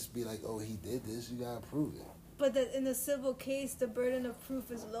can't just be like, oh, he did this. You got to prove it. But in a civil case, the burden of proof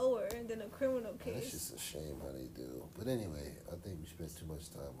is lower than a criminal case. That's just a shame how they do. But anyway, I think we spent too much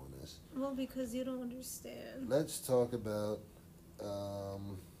time on this. Well, because you don't understand. Let's talk about...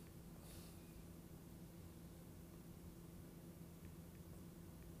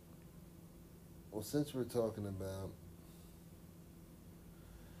 well, since we're talking about...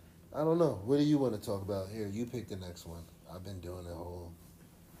 I don't know. What do you want to talk about? Here, you pick the next one. I've been doing the whole...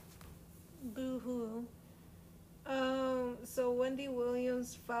 Boo-hoo. So Wendy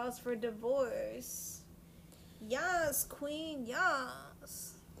Williams files for divorce. Yes, queen,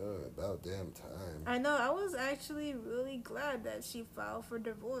 yes. About damn time. I know. I was actually really glad that she filed for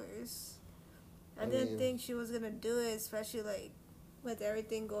divorce. I didn't think she was going to do it, especially, like, with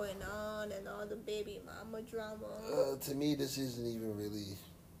everything going on and all the baby mama drama. To me, this isn't even really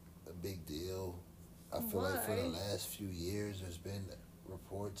a big deal. I feel like for the last few years, there's been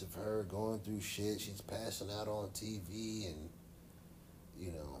reports of her going through shit. She's passing out on TV, and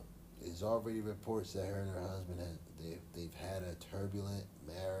you know, there's already reports that her and her husband they've had a turbulent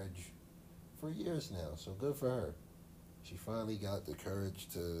marriage for years now. So good for her. She finally got the courage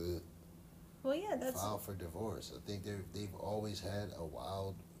to file for divorce. I think they've always had a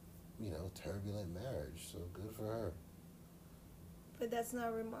wild, you know, turbulent marriage. So good for her. But that's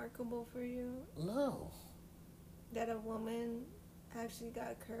not remarkable for you? No. That a woman actually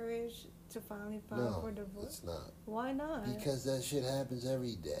got courage to finally file for divorce? No, it's not. Why not? Because that shit happens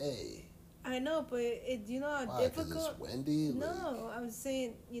every day. I know, but do you know how difficult... Because it's Wendy? No, I'm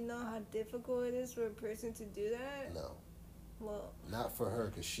saying, you know how difficult it is for a person to do that? No. Well... Not for her,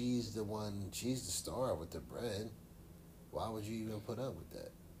 because she's the star with the bread. Why would you even put up with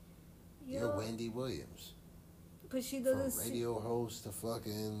that? You're Wendy Williams. But she doesn't... From radio host to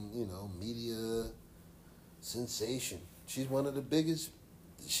fucking, you know, media sensation. She's one of the biggest...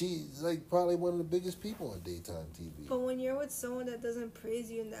 She's, like, probably one of the biggest people on daytime TV. But when you're with someone that doesn't praise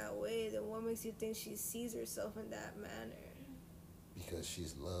you in that way, then what makes you think she sees herself in that manner? Because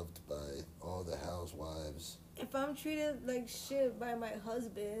she's loved by all the housewives. If I'm treated like shit by my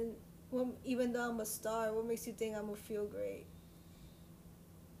husband, even though I'm a star, what makes you think I'm gonna feel great?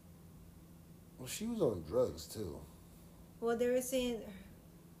 Well, she was on drugs, too. Well, they were saying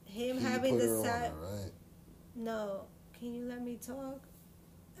him having the side... right? No. Can you let me talk?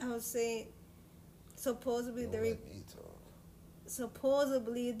 I was saying, supposedly the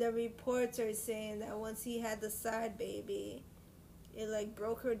reports are saying that once he had the side baby, it like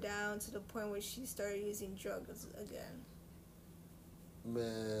broke her down to the point where she started using drugs again.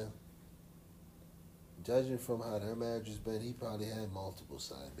 Man, judging from how their marriage has been, he probably had multiple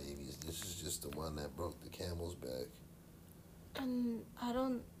side babies. This is just the one that broke the camel's back. And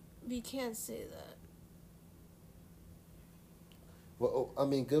we can't say that. Well, I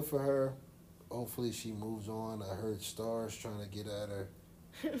mean, good for her. Hopefully she moves on. I heard Stars trying to get at her.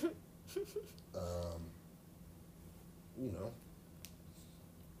 You know,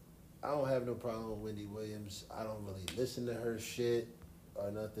 I don't have no problem with Wendy Williams. I don't really listen to her shit or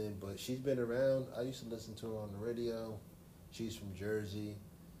nothing, but she's been around. I used to listen to her on the radio. She's from Jersey.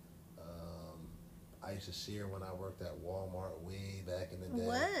 I used to see her when I worked at Walmart way back in the day.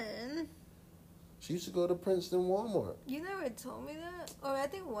 When? She used to go to Princeton Walmart. You never told me that? Or I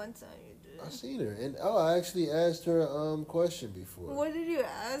think one time you did. I seen her. And I actually asked her a question before. What did you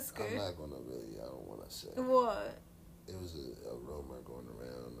ask her? I'm not going to really, I don't want to say. What? It was a rumor going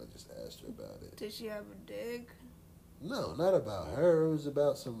around. I just asked her about it. Did she have a dick? No, not about her. It was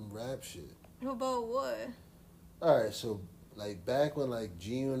about some rap shit. About what? Alright, so like back when like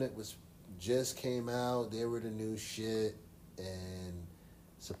G-Unit was just came out, they were the new shit, and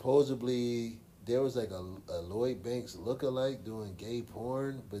supposedly there was like a Lloyd Banks lookalike doing gay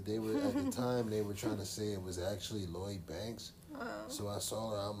porn, but they were at the time they were trying to say it was actually Lloyd Banks. Oh. So I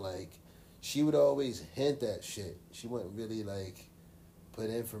saw her, I'm like, she would always hint at shit. She wouldn't really like put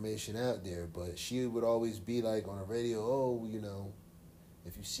information out there, but she would always be like on the radio, oh, you know,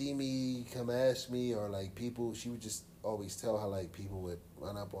 if you see me, come ask me, or like people, she would just always tell how like people would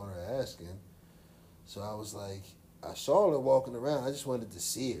run up on her asking. So I was like, I saw her walking around. I just wanted to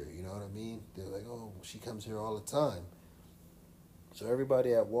see her, you know what I mean? They're like, oh, she comes here all the time. So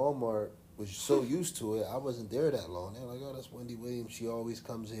everybody at Walmart was so used to it. I wasn't there that long. They're like, oh, that's Wendy Williams. She always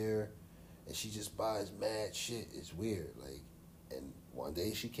comes here, and she just buys mad shit. It's weird. Like, and one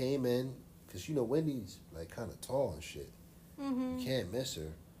day she came in, because, you know, Wendy's, like, kind of tall and shit. Mm-hmm. You can't miss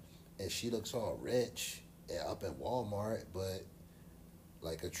her. And she looks all rich and up at Walmart, but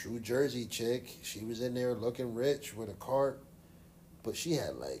like a true Jersey chick, she was in there looking rich with a cart, but she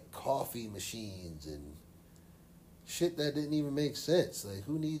had like coffee machines and shit that didn't even make sense. Like,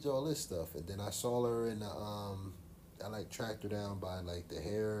 who needs all this stuff? And then I saw her in the I like tracked her down by like the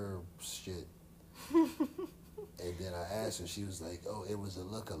hair shit. And then I asked her, she was like, oh, it was a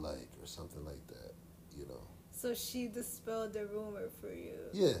lookalike or something like that, you know. So she dispelled the rumor for you.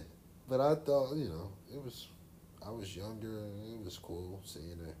 Yeah, but I thought, you know, I was younger and it was cool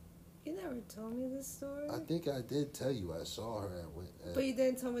seeing her. You never told me this story. I think I did tell you I saw her at but you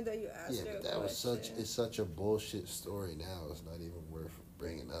didn't tell me that you asked her. Yeah, but that was such a bullshit story now. It's not even worth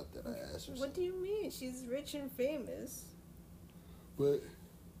bringing up that I asked her. What do you mean? She's rich and famous. But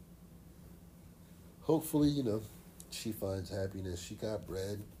hopefully, you know, she finds happiness. She got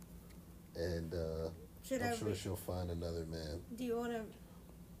bread, and I'm sure she'll find another man. Do you want to?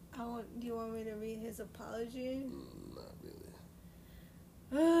 Do you want me to read his apology? Not really.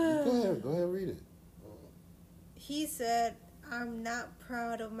 Go ahead, read it. He said, I'm not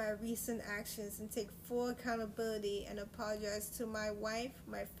proud of my recent actions and take full accountability and apologize to my wife,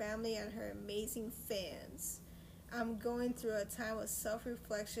 my family, and her amazing fans. I'm going through a time of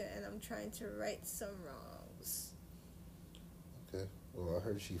self-reflection and I'm trying to right some wrongs. Okay. Well, I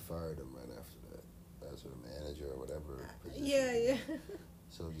heard she fired him right after that. As her manager or whatever. Yeah.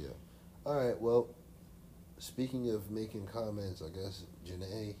 So, yeah. All right, well, speaking of making comments, I guess,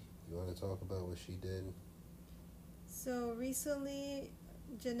 Janae, you want to talk about what she did? So, recently,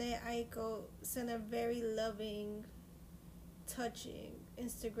 Janae Aiko sent a very loving, touching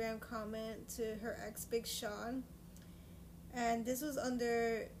Instagram comment to her ex, Big Sean. And this was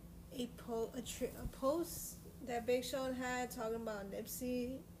under a post that Big Sean had talking about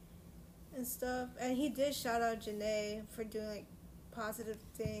Nipsey and stuff. And he did shout out Janae for doing, like, positive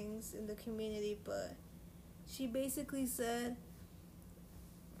things in the community, but she basically said,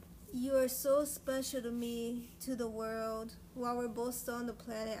 you are so special to me, to the world. While we're both still on the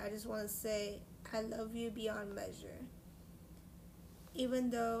planet, I just want to say I love you beyond measure. Even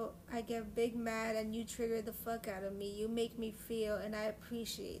though I get big mad and you trigger the fuck out of me, you make me feel, and I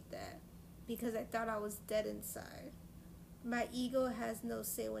appreciate that, because I thought I was dead inside. My ego has no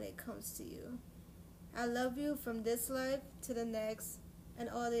say when it comes to you. I love you from this life to the next and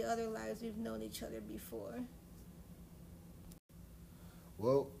all the other lives we've known each other before.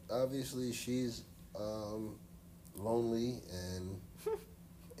 Well, obviously she's lonely and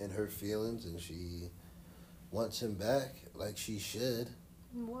in her feelings, and she wants him back like she should.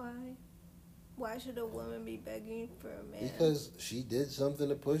 Why? Why should a woman be begging for a man? Because she did something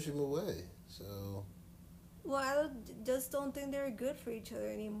to push him away. So. Well, I just don't think they're good for each other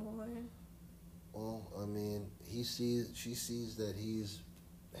anymore. Well, I mean, she sees that he's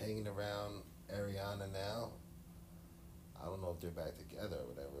hanging around Ariana now. I don't know if they're back together or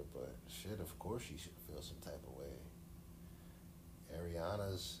whatever, but shit, of course she should feel some type of way.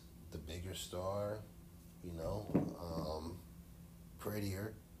 Ariana's the bigger star, you know,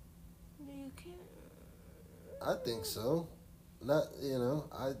 prettier. You can't. I think so. Not, you know,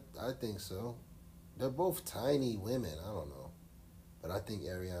 I think so. They're both tiny women. I don't know, but I think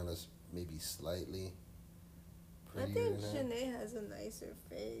Ariana's maybe slightly I prettier think than her. Shanae has a nicer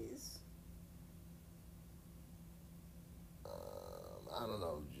face. I don't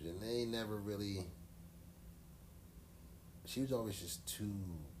know. Janae never really. She was always just too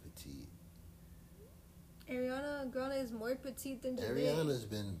petite. Ariana Grande is more petite than Janae. Ariana's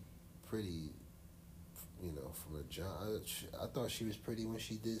been pretty, you know, from a jump. I thought she was pretty when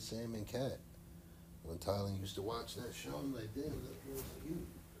she did Sam and Cat. When Tyler used to watch that show, I'm like, damn, that girl's cute.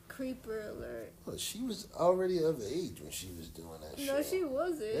 Creeper alert. Well, she was already of age when she was doing that show. No, she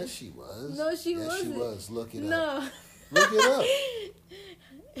wasn't. Yes, she was. No, she yes, wasn't. Yes, she was. Look it up. No. Look it up.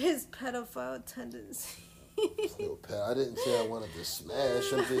 His pedophile tendency. No, I didn't say I wanted to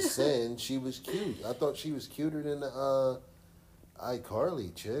smash. I'm just saying she was cute. I thought she was cuter than the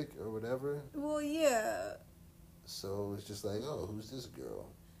iCarly chick or whatever. Well, yeah. So it's just like, oh, who's this girl?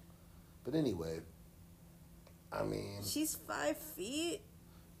 But anyway, I mean, she's 5 feet.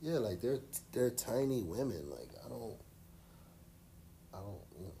 Yeah, like they're tiny women. Like I don't,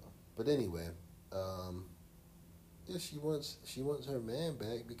 you know. But anyway, yeah, she wants her man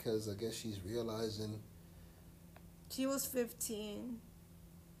back because I guess she's realizing. She was 15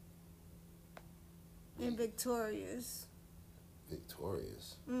 and victorious.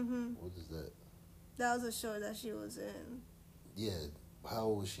 Victorious. Mhm. What is that? That was a show that she was in. Yeah. How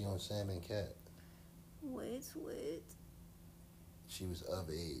old was she on Sam and Cat? Wait. She was of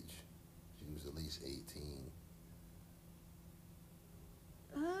age. She was at least 18.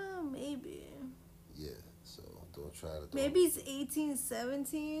 Maybe. Yeah. So don't try to. Maybe it's 18,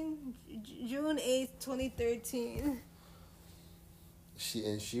 17. June 8th, 2013.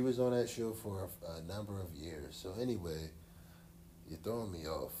 She was on that show for a number of years. So anyway, you're throwing me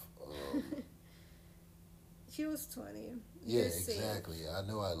off. She was 20. Yeah, exactly. I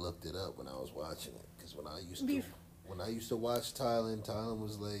know I looked it up when I was watching it because when I used to watch Tylen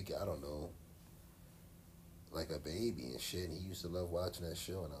was like, I don't know, like a baby and shit. And he used to love watching that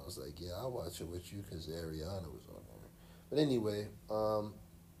show, and I was like, yeah, I'll watch it with you because Ariana was on there. But anyway, you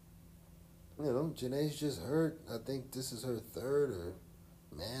know, Janae's just hurt. I think this is her third or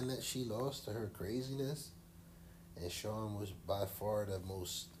man that she lost to her craziness, and Sean was by far the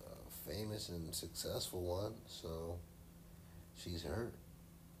most famous and successful one. So she's hurt,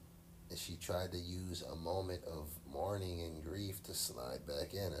 and she tried to use a moment of mourning and grief to slide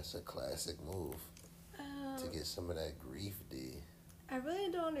back in. That's a classic move to get some of that grief D. I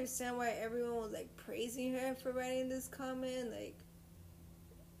really don't understand why everyone was like praising her for writing this comment, like,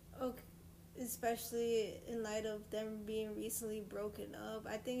 okay, especially in light of them being recently broken up.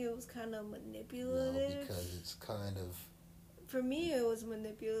 I think it was kind of manipulative. No, because it's kind of. For me, it was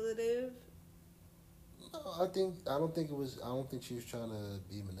manipulative. No, I don't think she was trying to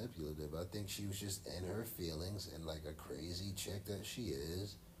be manipulative. I think she was just in her feelings, and like a crazy chick that she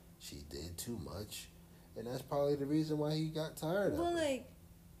is, she did too much, and that's probably the reason why he got tired of her. Well, like,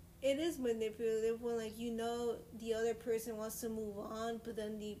 it is manipulative when, like, you know the other person wants to move on, but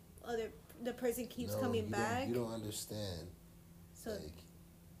then the person keeps coming back. You don't understand. So, like,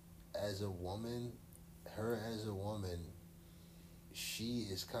 as a woman, she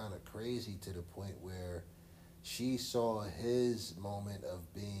is kind of crazy to the point where she saw his moment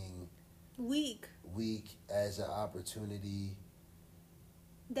of being weak as an opportunity.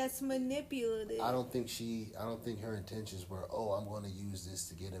 That's manipulative. I don't think her intentions were, oh, I'm going to use this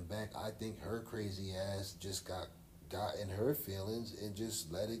to get him back. I think her crazy ass just got in her feelings and just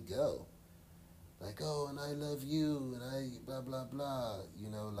let it go. Like, oh, and I love you, and I blah, blah, blah. You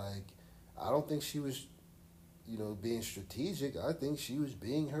know, like, I don't think she was, you know, being strategic. I think she was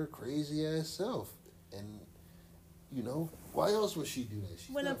being her crazy ass self. And, you know, why else would she do that? She's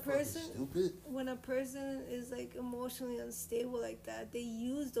not fucking stupid. When a person is, like, emotionally unstable like that, they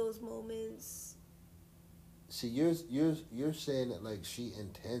use those moments. See, you're saying that, like, she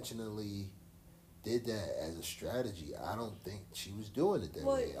intentionally did that as a strategy. I don't think she was doing it that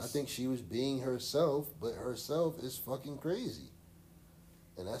way. I think she was being herself, but herself is fucking crazy.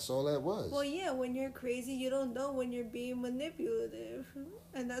 And that's all that was. Well, yeah, when you're crazy, you don't know when you're being manipulative.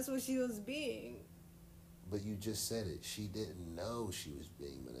 And that's what she was being. But you just said it. She didn't know she was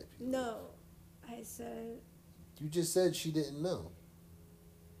being manipulative. No. I said... You just said she didn't know.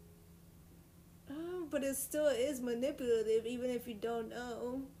 But it still is manipulative, even if you don't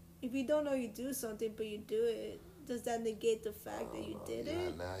know. if you don't know you do something but you do it, does that negate the fact that you did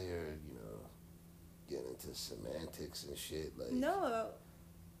it? Now you're, getting into semantics and shit. Like, no.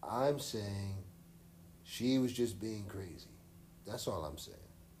 I'm saying she was just being crazy. That's all I'm saying.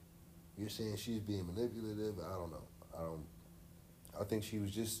 You're saying she's being manipulative. I don't know. I think she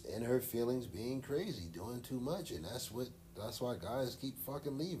was just in her feelings, being crazy, doing too much, and that's why guys keep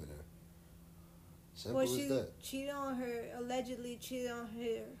fucking leaving her. Simple as that. Allegedly cheated on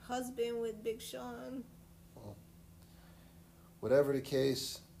her husband with Big Sean. Well, whatever the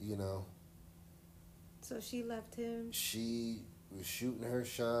case, So she left him. She was shooting her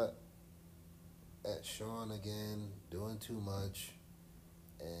shot at Sean again, doing too much,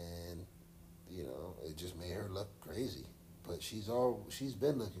 and it just made her look crazy. But she's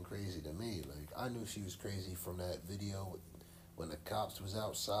been looking crazy to me. Like, I knew she was crazy from that video when the cops was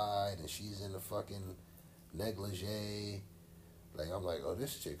outside and she's in the fucking negligee. Like, I'm like, oh,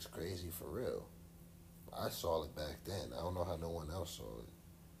 this chick's crazy for real. I saw it back then. I don't know how no one else saw it.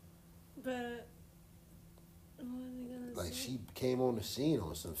 But what are they gonna like, say? she came on the scene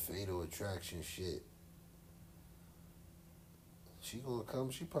on some Fatal Attraction shit. She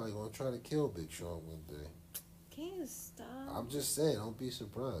probably gonna try to kill Big Sean one day. Can you stop? I'm just saying, don't be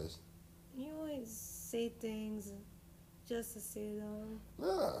surprised. You always say things just to say them.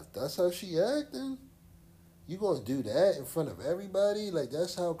 Nah, that's how she acting. You gonna do that in front of everybody? Like,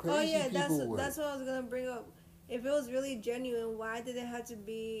 that's how crazy people work. That's what I was gonna bring up. If it was really genuine, why did it have to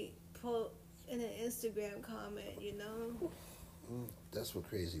be put in an Instagram comment? That's what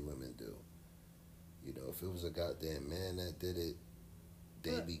crazy women do. If it was a goddamn man that did it,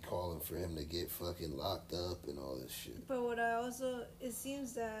 they'd be calling for him to get fucking locked up and all this shit. But it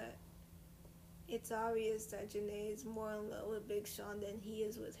seems that it's obvious that Janae is more in love with Big Sean than he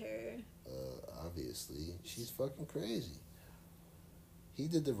is with her. Obviously. She's fucking crazy. He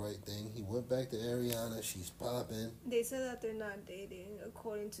did the right thing. He went back to Ariana. She's popping. They said that they're not dating,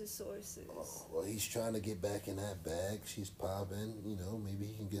 according to sources. Oh, well, he's trying to get back in that bag. She's popping. Maybe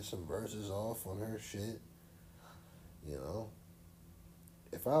he can get some verses off on her shit.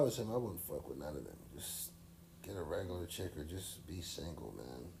 If I was him, I wouldn't fuck with none of them. Just get a regular chick or just be single,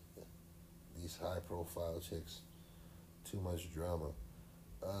 man. These high-profile chicks, too much drama.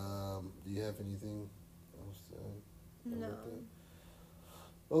 Do you have anything else to add? No.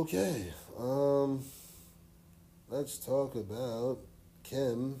 Okay. Let's talk about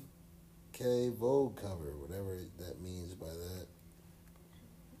Kim K Vogue cover, whatever that means by that.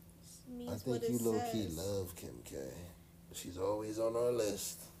 I think you low-key love Kim K. She's always on our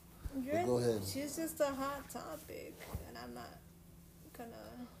list. Go ahead. She's just a hot topic, and I'm not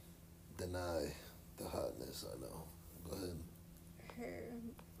gonna deny the hotness. I know. Go ahead. Her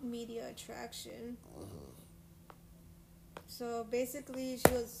media attraction. So basically,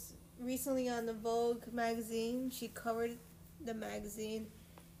 she was recently on the Vogue magazine. She covered the magazine,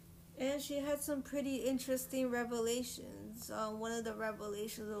 and she had some pretty interesting revelations. One of the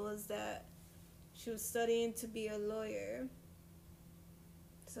revelations was that she was studying to be a lawyer.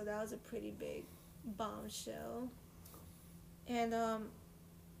 So that was a pretty big bombshell. And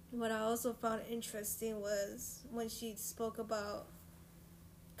what I also found interesting was when she spoke about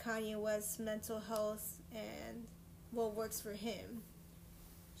Kanye West's mental health and what works for him.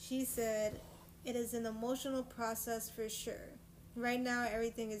 She said, "It is an emotional process for sure. Right now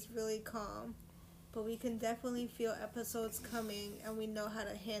everything is really calm, but we can definitely feel episodes coming and we know how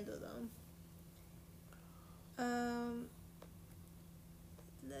to handle them."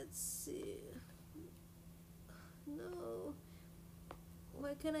 Let's see. No.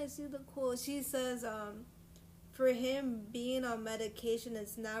 Why can't I see the quote? She says, for him, being on medication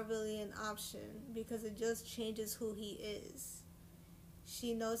is not really an option because it just changes who he is.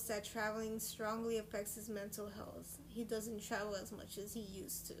 She notes that traveling strongly affects his mental health. He doesn't travel as much as he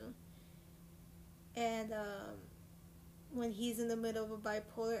used to. And when he's in the middle of a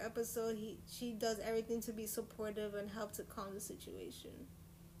bipolar episode, she does everything to be supportive and help to calm the situation.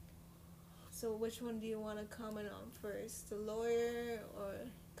 So which one do you want to comment on first? The lawyer or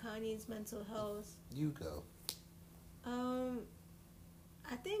Kanye's mental health? You go.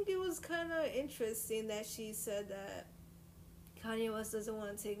 I think it was kind of interesting that she said that Kanye West doesn't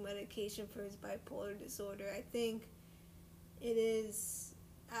want to take medication for his bipolar disorder. I think it is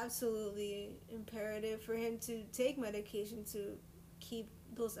absolutely imperative for him to take medication to keep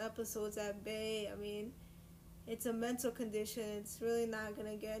those episodes at bay. I mean, it's a mental condition. It's really not going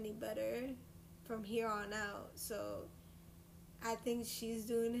to get any better from here on out. So I think she's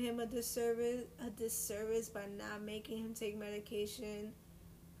doing him a disservice by not making him take medication.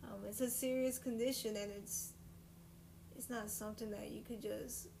 It's a serious condition, and it's not something that you could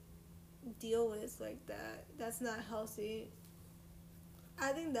just deal with like that. That's not healthy.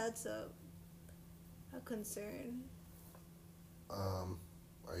 I think that's a concern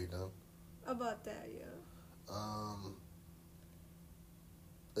Are you done? about that. Yeah. Um,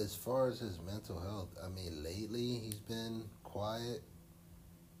 as far as his mental health, I mean, lately he's been quiet,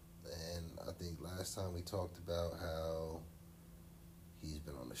 and I think last time we talked about how he's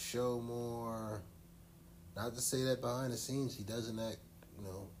been on the show more. Not to say that behind the scenes he doesn't act,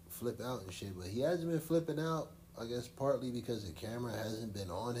 flip out and shit, but he hasn't been flipping out. I guess partly because the camera hasn't been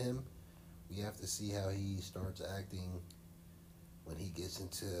on him. We have to see how he starts acting when he gets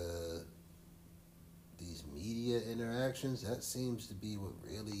into these media interactions. That seems to be what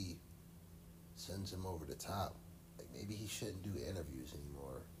really sends him over the top. Like, maybe he shouldn't do interviews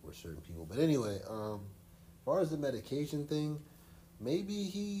anymore with certain people. But anyway, as far as the medication thing, maybe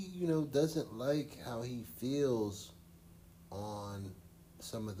he, doesn't like how he feels on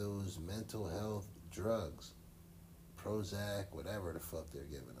some of those mental health drugs. Prozac, whatever the fuck they're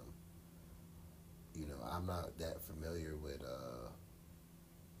giving him. I'm not that familiar with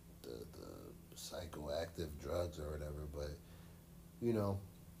the psychoactive drugs or whatever, but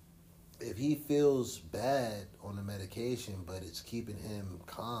if he feels bad on the medication, but it's keeping him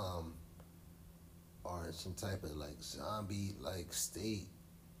calm or in some type of like zombie like state,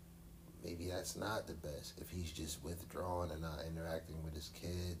 maybe that's not the best. If he's just withdrawn and not interacting with his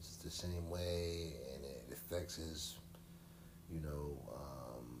kids the same way, and it affects his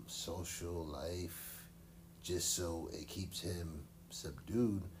social life, just so it keeps him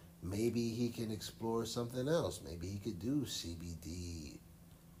subdued, maybe he can explore something else. Maybe he could do CBD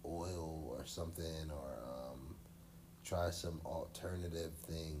oil or something, or try some alternative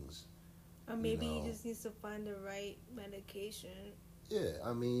things. Or maybe he just needs to find the right medication. Yeah,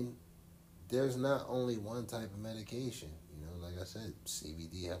 I mean, there's not only one type of medication. Like I said,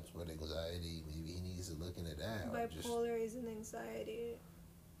 CBD helps with anxiety. Maybe he needs to look into that. Bipolar isn't anxiety.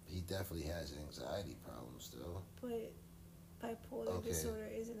 He definitely has anxiety problems, though. But bipolar disorder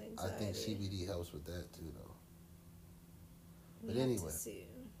isn't anxiety. I think CBD helps with that, too, though. But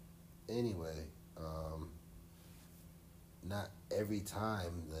anyway, not every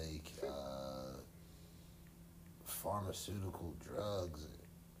time, like, pharmaceutical drugs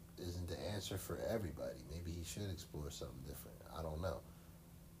isn't the answer for everybody. Maybe he should explore something different. I don't know.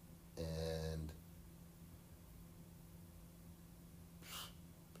 And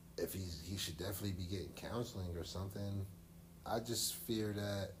if he should definitely be getting counseling or something. I just fear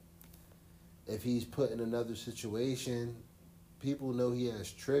that if he's put in another situation, people know he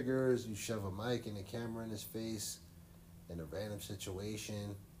has triggers. You shove a mic and a camera in his face in a random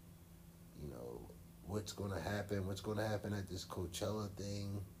situation, what's going to happen? What's going to happen at this Coachella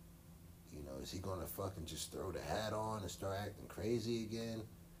thing? Is he going to fucking just throw the hat on and start acting crazy again?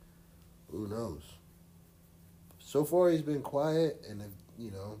 Who knows? So far, he's been quiet, and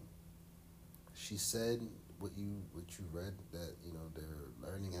she said what you read, that they're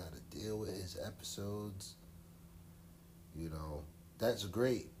learning how to deal with his episodes. That's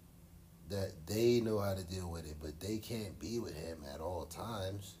great that they know how to deal with it, but they can't be with him at all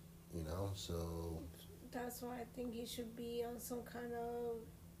times. So that's why I think he should be on some kind of.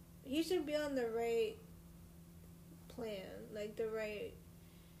 He should be on the right plan, like the right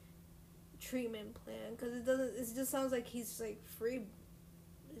treatment plan, because it just sounds like he's like free.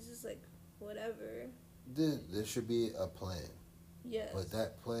 It's just like whatever. There should be a plan. Yes. But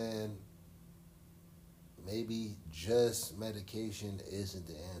that plan, maybe just medication isn't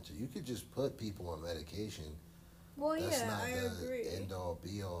the answer. You could just put people on medication. Well, That's not I agree. End all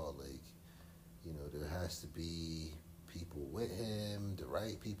be all. Like, there has to be people with him, the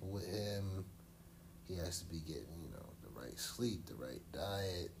right people with him. He has to be getting, the right sleep, the right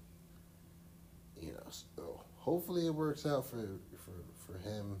diet. So hopefully it works out for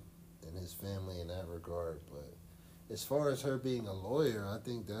him and his family in that regard. But as far as her being a lawyer, I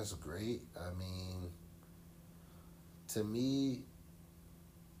think that's great. I mean, to me,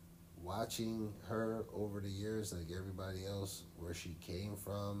 watching her over the years, like everybody else, where she came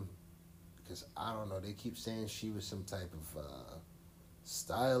from, because I don't know, they keep saying she was some type of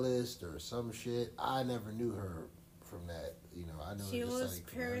stylist or some shit. I never knew her from that. I knew she her just was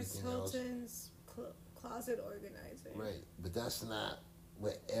like Paris everything Hilton's closet organizer. Right, but that's not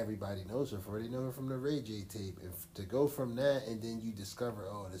what everybody knows her for. They know her from the Ray J tape. And to go from that and then you discover,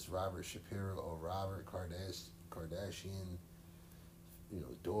 this Robert Shapiro or Robert Kardashian,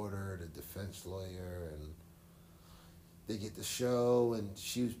 daughter, the defense lawyer, and they get the show, and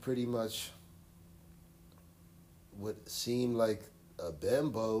she was pretty much what seemed like a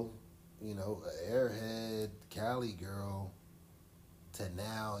bimbo, an airhead Cali girl, to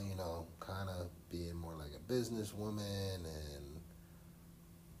now, kind of being more like a businesswoman and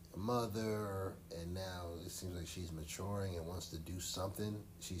a mother, and now it seems like she's maturing and wants to do something.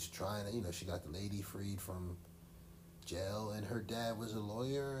 She's trying to, she got the lady freed from jail, and her dad was a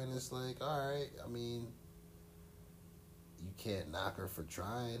lawyer, and it's like, all right, I mean, you can't knock her for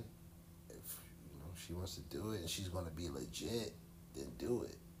trying. If, she wants to do it and she's going to be legit, then do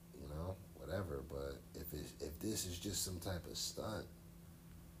it, whatever. But if this is just some type of stunt,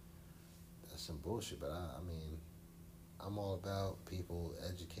 that's some bullshit. But I mean, I'm all about people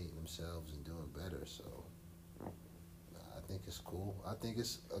educating themselves and doing better, so I think it's cool. I think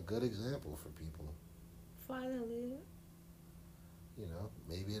it's a good example for people. Finally.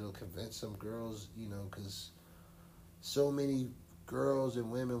 Maybe it'll convince some girls, because so many girls and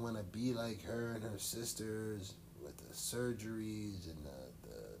women want to be like her and her sisters with the surgeries and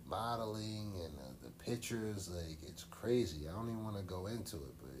the modeling and the pictures. Like, it's crazy. I don't even want to go into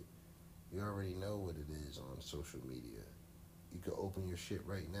it, but you already know what it is on social media. You could open your shit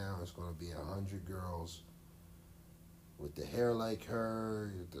right now. It's going to be 100 girls with the hair like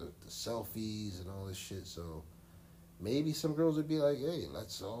her, the selfies and all this shit. So maybe some girls would be like, hey,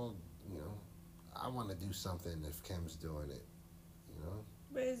 let's all, I want to do something if Kim's doing it,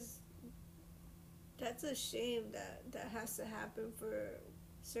 But that's a shame that has to happen for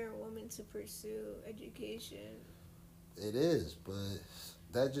certain women to pursue education. It is, but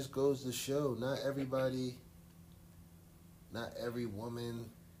that just goes to show not every woman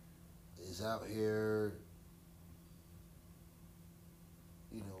is out here,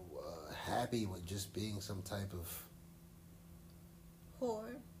 happy with just being some type of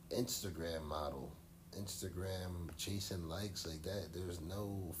whore, Instagram model, Instagram chasing likes like that. There's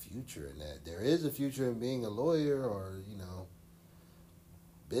no future in that. There is a future in being a lawyer or,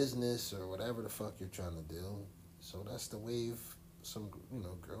 business or whatever the fuck you're trying to do. So that's the wave some,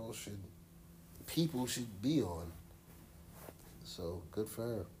 people should be on. So good for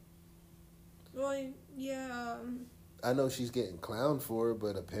her. Well, yeah. I know she's getting clowned for it,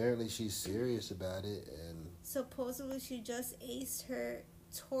 but apparently she's serious about it. And supposedly she just aced her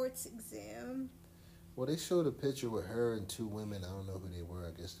torts exam. Well, they showed a picture with her and two women. I don't know who they were.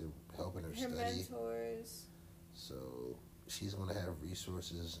 I guess they're helping her study. Her mentors. So she's going to have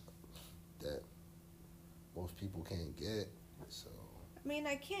resources that most people can't get. So I mean,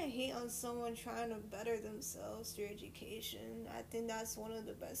 I can't hate on someone trying to better themselves through education. I think that's one of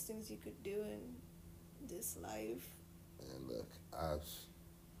the best things you could do in this life. And look,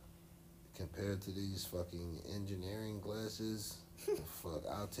 compared to these fucking engineering glasses, fuck,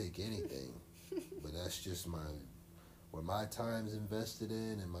 I'll take anything. But that's just what my time's invested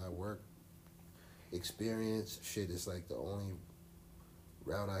in and my work experience. Shit, it's like the only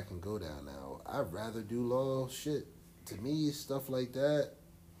route I can go down now. I'd rather do law. Shit, to me, stuff like that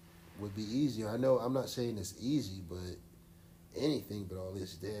would be easier. I know I'm not saying it's easy, but anything but all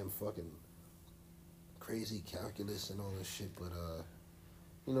this damn fucking crazy calculus and all this shit. But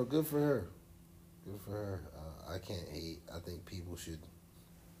good for her. Good for her. I can't hate. I think people shouldn't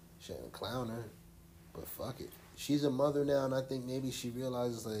clown her, but fuck it. She's a mother now, and I think maybe she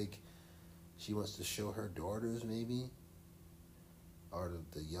realizes, like, she wants to show her daughters, maybe, or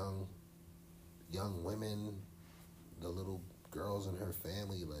the young women, the little girls in her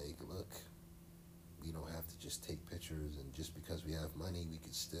family, like, look, we don't have to just take pictures, and just because we have money, we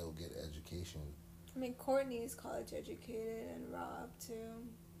could still get education. I mean, Courtney's college educated, and Rob, too.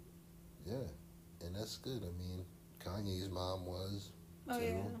 Yeah, and that's good. I mean, Kanye's mom was, too.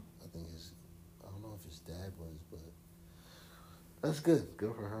 Yeah. I think I don't know if his dad was, but that's good.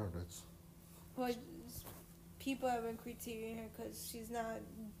 Good for her. Well, people have been critiquing her because she's not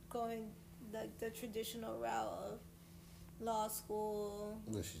going like the traditional route of law school.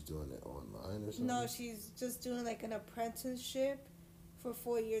 No, she's doing it online or something? No, she's just doing like an apprenticeship for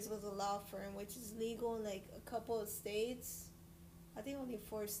 4 years with a law firm, which is legal in like a couple of states. I think only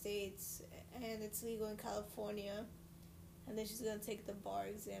 4 states, and it's legal in California. And then she's going to take the bar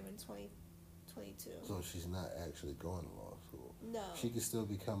exam in 2022. So she's not actually going to law school? No. She could still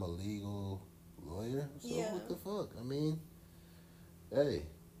become a legal lawyer? So yeah. What the fuck? I mean, hey,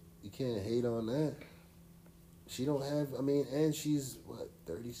 you can't hate on that. She don't have, and she's,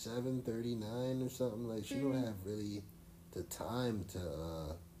 37, 39 or something? Like, she don't have really the time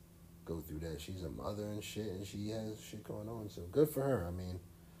to go through that. She's a mother and shit, and she has shit going on. So good for her.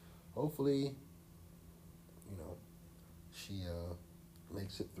 Hopefully, she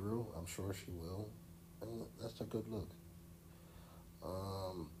makes it through. I'm sure she will. And that's a good look.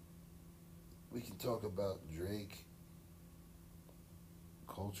 We can talk about Drake,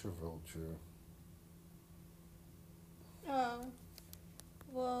 Culture Vulture. Oh.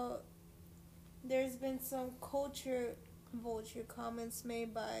 there's been some culture vulture comments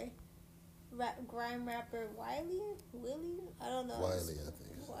made by grime rapper Willie? I don't know. Wiley, I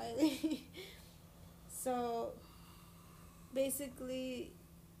think. Wiley. So, basically,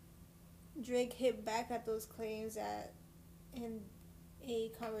 Drake hit back at those claims in a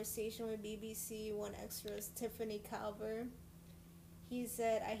conversation with BBC One Extra's Tiffany Calver. He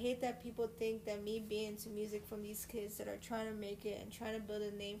said, "I hate that people think that me being into music from these kids that are trying to make it and trying to build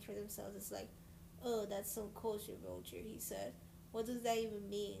a name for themselves is like, oh, that's some culture vulture," he said. "What does that even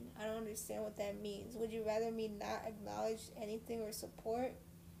mean? I don't understand what that means. Would you rather me not acknowledge anything or support?"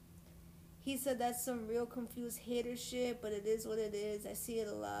 He said, "That's some real confused hater shit, but it is what it is. I see it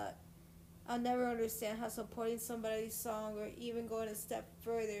a lot. I'll never understand how supporting somebody's song or even going a step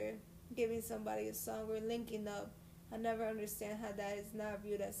further, giving somebody a song or linking up, I never understand how that is not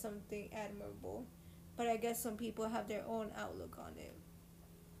viewed as something admirable. But I guess some people have their own outlook on it."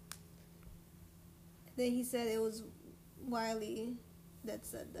 Then he said it was Wiley that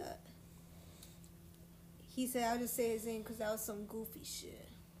said that. He said, "I'll just say his name because that was some goofy shit."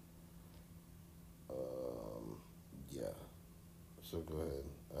 Yeah. So go ahead.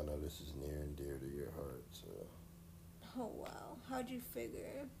 I know this is near and dear to your heart, so. Oh, wow. How'd you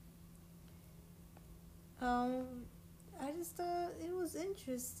figure? I just thought it was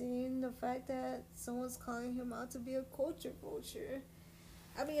interesting, the fact that someone's calling him out to be a culture vulture.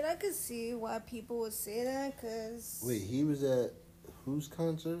 I mean, I could see why people would say that, because... Wait, he was at whose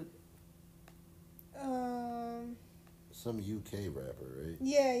concert? Some UK rapper, right?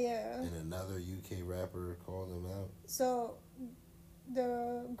 Yeah. And another UK rapper called him out? So,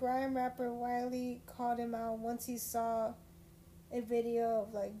 the grime rapper Wiley called him out once he saw a video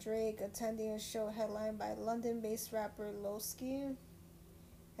of, like, Drake attending a show headlined by London-based rapper Lowski.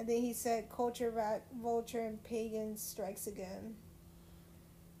 And then he said, "Culture vulture and pagan strikes again."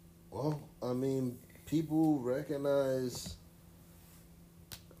 Well, I mean, people recognize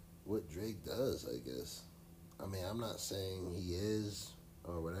what Drake does, I guess. I mean, I'm not saying he is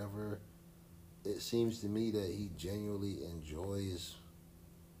or whatever. It seems to me that he genuinely enjoys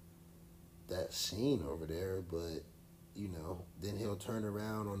that scene over there, but, you know, then he'll turn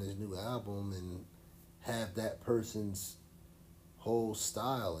around on his new album and have that person's whole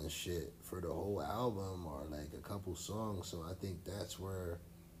style and shit for the whole album or like a couple songs. So I think that's where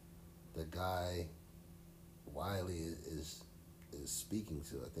the guy Wiley is speaking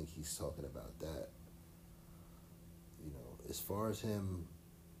to. I think he's talking about that. You know, as far as him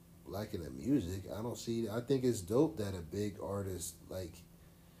liking the music, I think it's dope that a big artist like,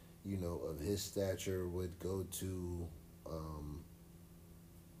 you know, of his stature would go to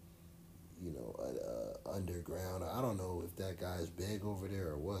you know, underground. I don't know if that guy's big over there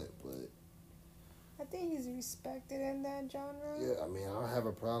or what, but I think he's respected in that genre. yeah, I mean, I don't have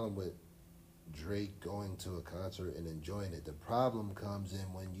a problem with Drake going to a concert and enjoying it. The problem comes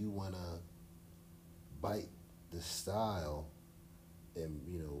in when you want to bite the style and,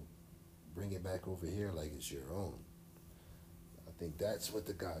 you know, bring it back over here like it's your own. I think that's what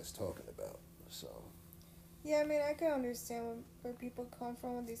the guy's talking about. So yeah, I mean, I can understand where people come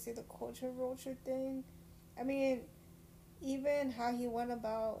from when they say the culture vulture thing. I mean, even how he went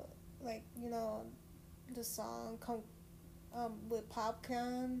about, like, you know, the song with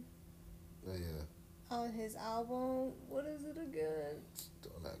Popcorn. oh, yeah. On his album, what is it again?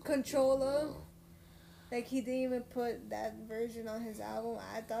 Don't Controller. Like, he didn't even put that version on his album.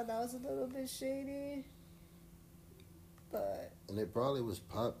 I thought that was a little bit shady. But... and it probably was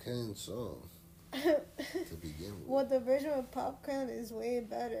Popcorn's song to begin with. Well, the version with Popcorn is way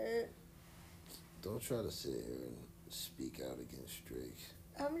better. Don't try to sit here and speak out against Drake.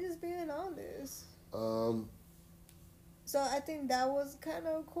 I'm just being honest. Um... So I think that was kind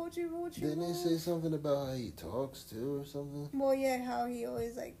of culture vulture. Didn't they say something about how he talks too or something? Well, yeah, how he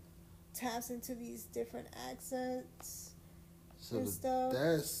always like taps into these different accents and stuff.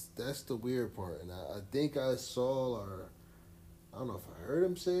 That's the weird part, and I think I saw, or I don't know if I heard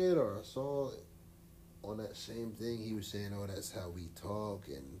him say it or I saw it on that same thing. He was saying, "Oh, that's how we talk,"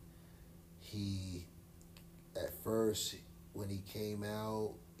 and he at first when he came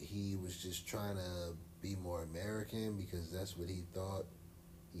out, he was just trying to be more American because that's what he thought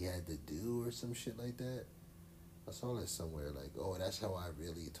he had to do or some shit like that. I saw that somewhere, like, oh, that's how I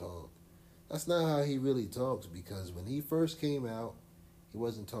really talk. That's not how he really talks, because when he first came out, he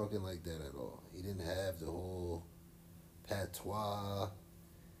wasn't talking like that at all. He didn't have the whole patois,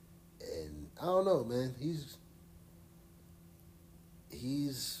 and I don't know, man. He's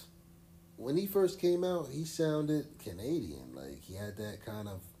when he first came out, he sounded Canadian. Like, he had that kind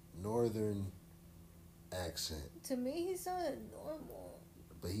of northern accent. To me, he sounded normal.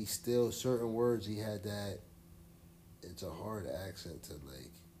 But but he still, certain words, he had that, it's a hard accent to,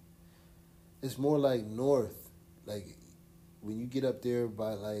 like, it's more like north, like, when you get up there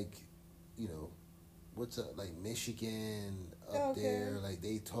by, like, you know, what's up, like, Michigan, up there, like,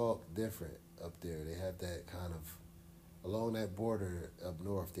 they talk different up there. They have that kind of, along that border up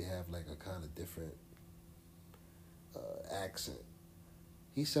north, they have, like, a kind of different accent.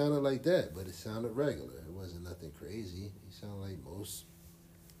 He sounded like that, but it sounded regular. It wasn't nothing crazy. He sounded like most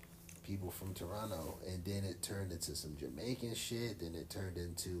people from Toronto. And then it turned into some Jamaican shit. Then it turned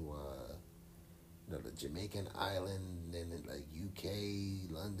into, you know, the Jamaican island. And then, like,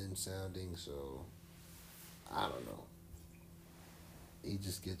 UK, London sounding. So, I don't know. He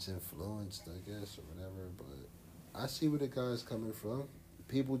just gets influenced, I guess, or whatever. But I see where the guy's coming from.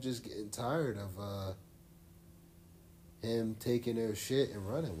 People just getting tired of, him taking their shit and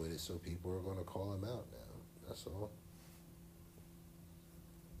running with it, so people are going to call him out now. That's all.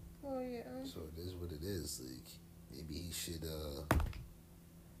 Oh, yeah. So it is what it is. Like, maybe he should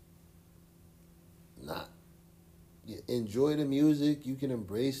not enjoy the music. You can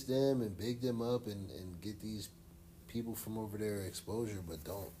embrace them and big them up and get these people from over there exposure, but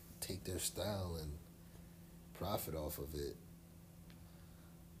don't take their style and profit off of it.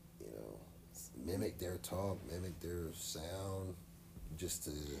 You know, mimic their talk, mimic their sound, just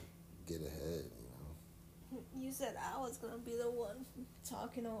to get ahead, you know. You said I was going to be the one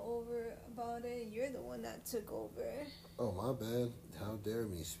talking all over about it. You're the one that took over. Oh, my bad. How dare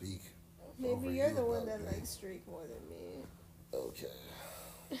me speak. Maybe you're the one that likes Drake more than me. Okay.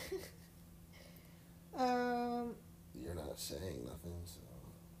 You're not saying nothing, so.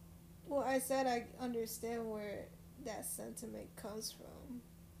 Well, I said I understand where that sentiment comes from.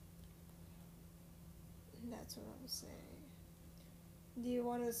 That's what I'm saying. Do you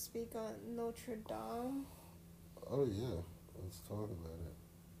want to speak on Notre Dame? Oh, yeah. Let's talk about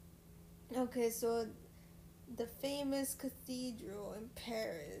it. Okay, so the famous cathedral in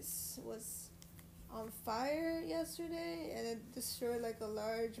Paris was on fire yesterday, and it destroyed like a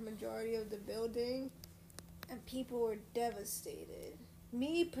large majority of the building, and people were devastated.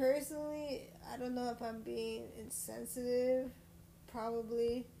 Me personally, I don't know if I'm being insensitive,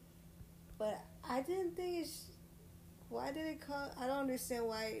 probably, but I didn't think why did it come? I don't understand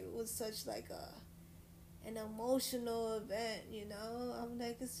why it was such like an emotional event, you know? I'm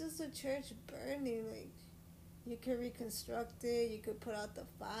like, it's just a church burning. Like, you could reconstruct it, you could put out the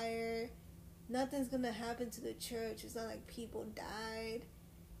fire. Nothing's gonna happen to the church. It's not like people died.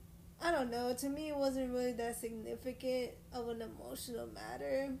 I don't know. To me, it wasn't really that significant of an emotional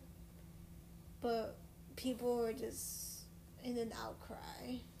matter. But people were just in an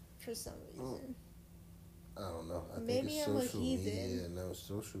outcry for some reason. I don't know. I Maybe think it's I'm a social heathen. media. No,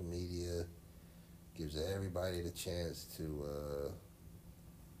 social media gives everybody the chance to,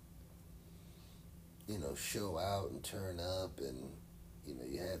 you know, show out and turn up, and you know,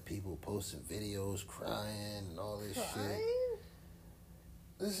 you have people posting videos crying and all this shit.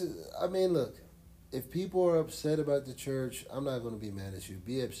 I mean, look, if people are upset about the church, I'm not going to be mad at you.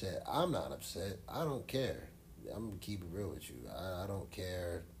 Be upset. I'm not upset. I don't care. I'm going to keep it real with you. I don't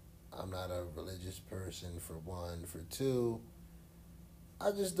care. I'm not a religious person, for one. For two,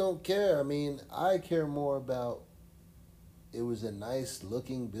 I just don't care. I mean, I care more about, it was a nice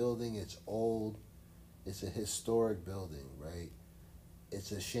looking building. It's old. It's a historic building, right?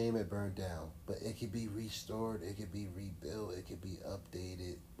 It's a shame it burned down. But it could be restored. It could be rebuilt. It could be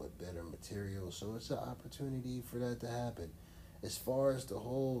updated with better materials. So it's an opportunity for that to happen. As far as the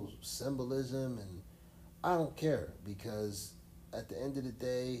whole symbolism, and I don't care, because at the end of the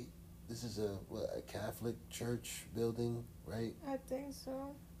day, this is a Catholic church building, right? I think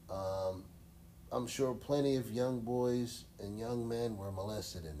so. I'm sure plenty of young boys and young men were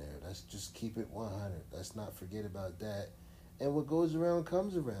molested in there. Let's just keep it 100. Let's not forget about that. And what goes around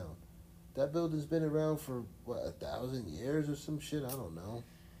comes around. That building's been around for, 1,000 years or some shit? I don't know.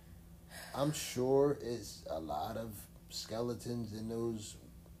 I'm sure it's a lot of skeletons in those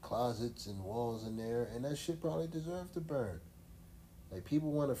closets and walls in there, and that shit probably deserved to burn. Like,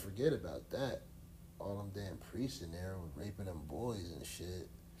 people want to forget about that. All them damn priests in there raping them boys and shit.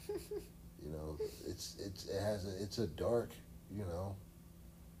 You know, it's a dark, you know,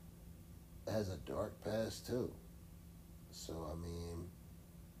 it has a dark past too. So, I mean,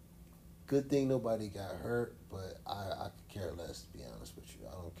 good thing nobody got hurt, but I could care less, to be honest with you.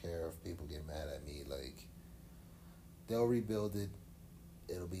 I don't care if people get mad at me. Like, they'll rebuild it.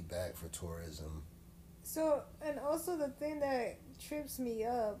 It'll be back for tourism. So, and also the thing that trips me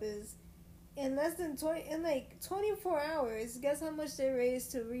up is, in less than 24 hours, guess how much they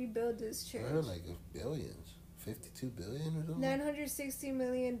raised to rebuild this church? I heard like billions. $52 billion or something? $960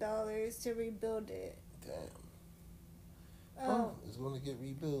 million to rebuild it. Damn. Oh, it's going to get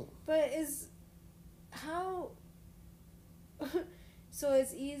rebuilt. But how... So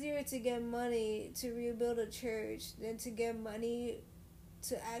it's easier to get money to rebuild a church than to get money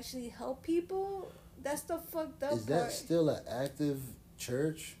to actually help people? That's the fucked up part. Is that still an active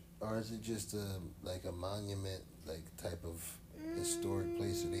church? Or is it just a monument, type of historic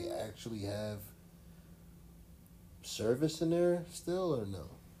place where they actually have service in there still, or no?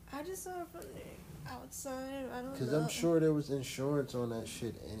 I just saw it from the outside. I don't know. Because I'm sure there was insurance on that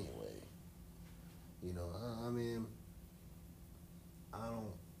shit anyway. You know, I mean, I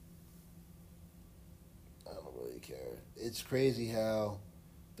don't really care. It's crazy how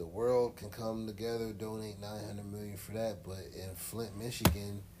the world can come together, donate $900 million for that, but in Flint,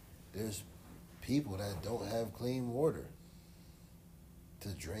 Michigan, there's people that don't have clean water to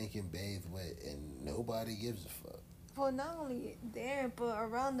drink and bathe with, and nobody gives a fuck. Well, not only there, but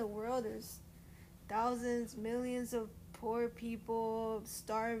around the world, there's thousands, millions of poor people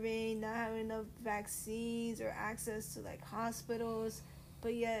starving, not having enough vaccines or access to hospitals,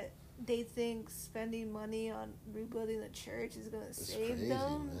 but yet they think spending money on rebuilding the church is gonna save crazy,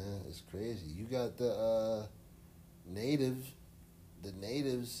 them. Man. It's crazy. You got the natives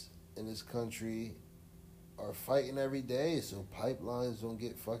in this country are fighting every day, so pipelines don't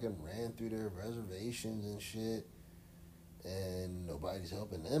get fucking ran through their reservations and shit, and nobody's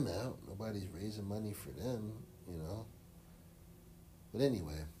helping them out. Nobody's raising money for them, you know. But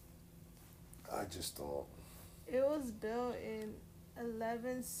anyway, I just thought it was built in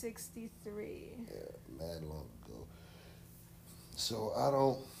 1163. Yeah, mad long ago. So I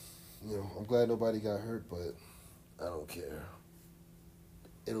don't, I'm glad nobody got hurt, but I don't care.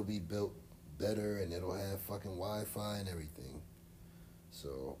 It'll be built better, and it'll have fucking Wi-Fi and everything.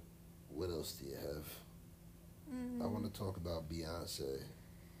 So, what else do you have? I want to talk about Beyonce.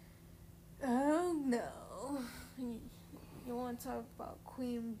 Oh, no. You want to talk about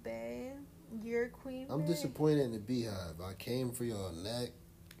Queen Bey? Your Queen Bey? I'm disappointed in the Beehive. I came for y'all neck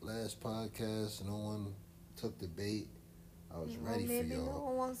last podcast. No one took the bait. I was ready for y'all. Maybe no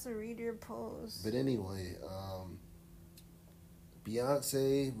one wants to read your post. But anyway,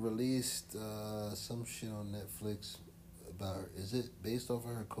 Beyonce released some shit on Netflix about her. Is it based off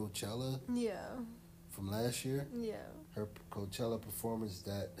of her Coachella? Yeah. From last year? Yeah. Her Coachella performance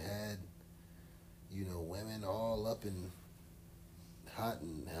that had, women all up and hot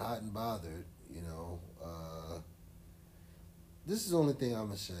and bothered, This is the only thing I'm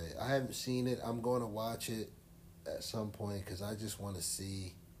going to say. I haven't seen it. I'm going to watch it at some point because I just want to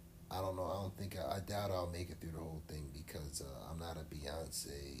see. I don't know. I doubt I'll make it through the whole thing because I'm not a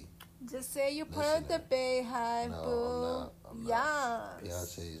Beyonce. Just say you're part of the Beehive, no, boo. I'm not.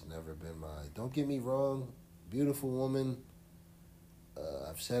 Beyonce's never been my. Don't get me wrong. Beautiful woman.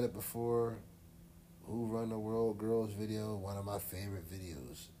 I've said it before. Who Run the World Girls video. One of my favorite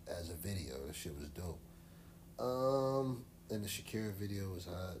videos as a video. That shit was dope. And the Shakira video was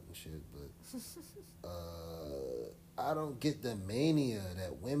hot and shit, but I don't get the mania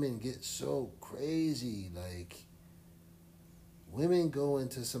that women get so crazy. Women go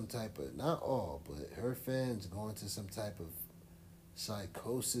into some type of, not all, but her fans go into some type of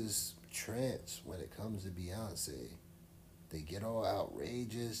psychosis trance when it comes to Beyonce. They get all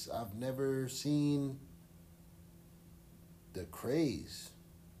outrageous. I've never seen the craze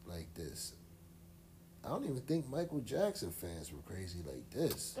like this. I don't even think Michael Jackson fans were crazy like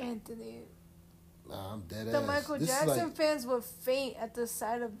this. Anthony. Nah, I'm dead ass. The Michael Jackson fans would faint at the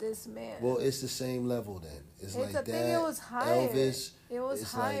sight of this man. Well, it's the same level then. It's like that. It was higher. Elvis. It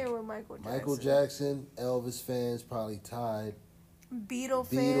was higher with Michael Jackson. Michael Jackson, Elvis fans probably tied. Beatle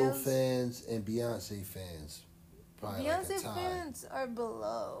fans and Beyonce fans. Probably Beyonce fans are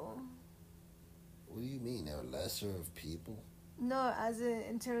below. What do you mean? They're lesser of people? No, as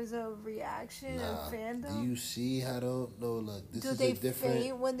in terms of reaction and fandom. Do you see how look, this do is they a different...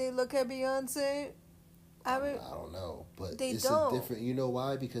 faint when they look at Beyonce? I don't know, but it's a different... You know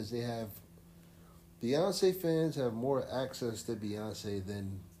why? Because they have... Beyonce fans have more access to Beyonce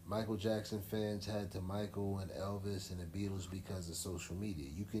than Michael Jackson fans had to Michael and Elvis and the Beatles because of social media.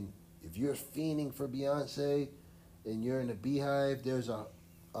 You can... If you're fiending for Beyonce and you're in the Beehive, there's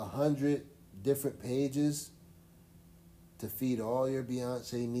 100 different pages to feed all your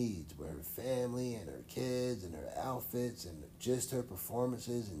Beyonce needs, with her family and her kids and her outfits and just her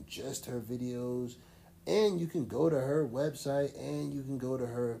performances and just her videos. And you can go to her website and you can go to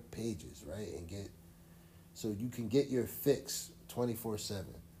her pages, right? So you can get your fix 24/7.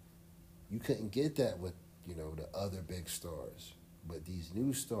 You couldn't get that with, the other big stars. But these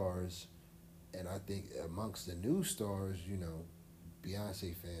new stars And I think amongst the new stars, you know,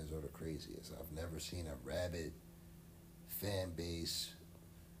 Beyonce fans are the craziest. I've never seen a rabid fan base.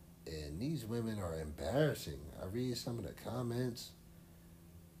 And these women are embarrassing. I read some of the comments.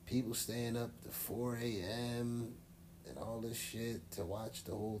 People staying up to 4 a.m. and all this shit to watch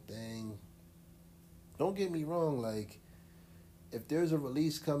the whole thing. Don't get me wrong, like, if there's a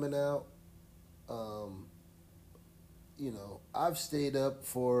release coming out, you know, I've stayed up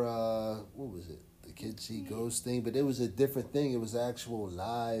for, what was it? The Kids See Ghosts thing, but it was a different thing. It was actual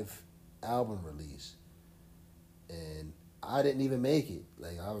live album release. And I didn't even make it.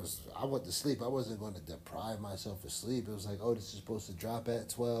 Like, I went to sleep. I wasn't going to deprive myself of sleep. It was like, oh, this is supposed to drop at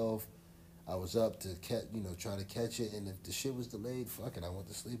 12. I was up to try to catch it, and if the shit was delayed, fuck it, I went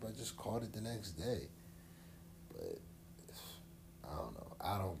to sleep. I just caught it the next day. But I don't know.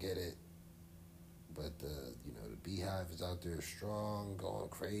 I don't get it. But the Beehive is out there strong, going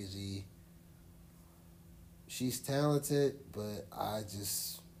crazy. She's talented, but I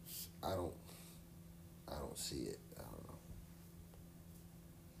don't see it. I don't know.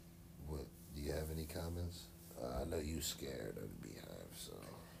 What, do you have any comments? I know you scared of the Beehive, so.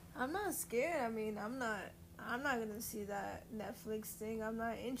 I'm not scared. I mean, I'm not gonna see that Netflix thing. I'm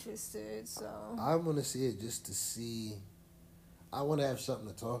not interested, so. I want to see it just to see. I want to have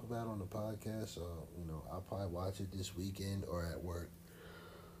something to talk about on the podcast, so, I'll probably watch it this weekend or at work.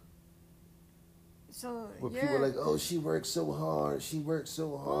 So, where people are like, oh, she works so hard.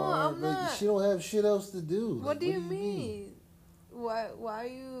 I'm not. She don't have shit else to do. What do you mean? Why are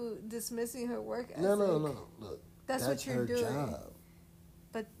you dismissing her work ethic? No. Look, that's what you're doing. Job.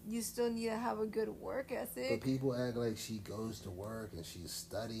 But you still need to have a good work ethic. But people act like she goes to work and she's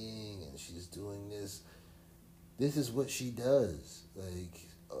studying and she's doing this. This is what she does. Like,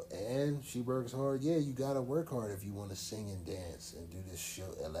 and she works hard. Yeah, you gotta work hard if you want to sing and dance and do this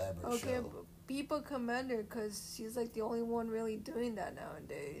elaborate show. Okay, but people commend her because she's like the only one really doing that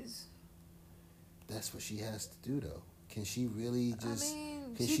nowadays. That's what she has to do, though. Can she really just? I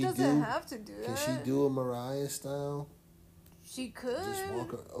mean, she doesn't have to do that. Can she do a Mariah style? She could. Just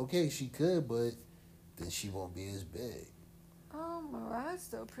walk her. Okay, she could, but then she won't be as big. Oh, Mariah's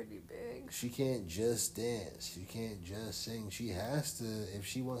still pretty big. She can't just dance. She can't just sing. She has to, if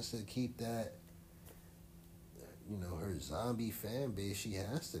she wants to keep that, her zombie fan base, she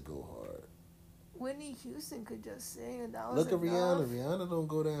has to go hard. Whitney Houston could just sing, and that was Look at enough. Rihanna. Rihanna don't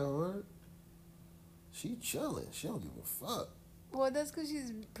go that hard. She chilling. She don't give a fuck. Well, that's because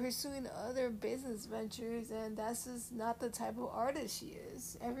she's pursuing other business ventures, and that's just not the type of artist she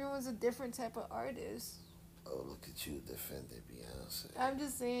is. Everyone's a different type of artist. Oh, look at you defending Beyonce. I'm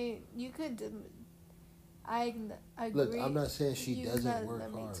just saying, you could. I agree. Look, I'm not saying she doesn't work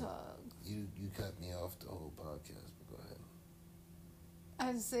let me hard. talk. You cut me off the whole podcast, but go ahead.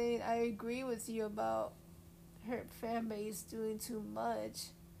 I'm saying I agree with you about her fan base doing too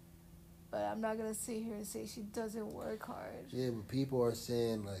much, but I'm not gonna sit here and say she doesn't work hard. Yeah, but people are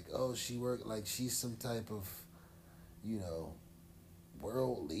saying like, oh, she worked like she's some type of,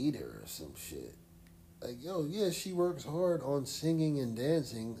 world leader or some shit. Like, yo, yeah, she works hard on singing and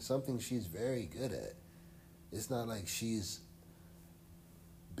dancing, something she's very good at. It's not like she's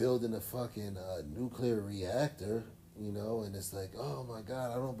building a fucking nuclear reactor, and it's like, oh my God,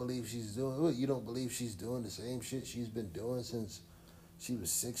 I don't believe she's doing. What, you don't believe she's doing the same shit she's been doing since she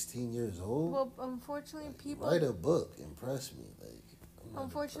was 16 years old? Well, unfortunately, people write a book, impress me.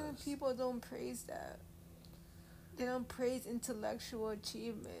 Unfortunately, people don't praise that. They don't praise intellectual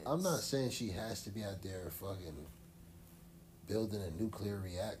achievements. I'm not saying she has to be out there fucking building a nuclear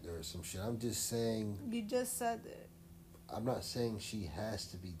reactor or some shit. I'm just saying. You just said it. I'm not saying she has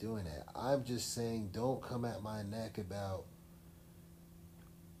to be doing that. I'm just saying don't come at my neck about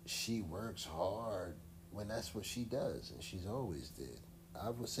she works hard when that's what she does and she's always did. I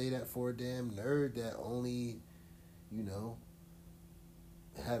would say that for a damn nerd that only,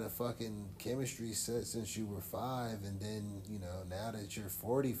 had a fucking chemistry set since you were 5, and then, now that you're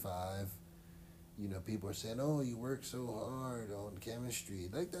 45, people are saying, oh, you work so hard on chemistry.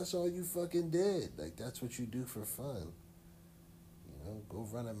 Like, that's all you fucking did. Like, that's what you do for fun. Go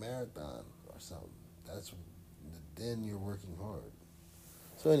run a marathon or something. Then you're working hard.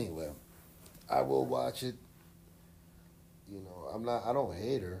 So anyway, I will watch it. I don't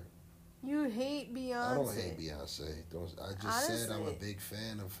hate her. You hate Beyonce. I don't hate Beyonce. I just Honestly, said I'm a big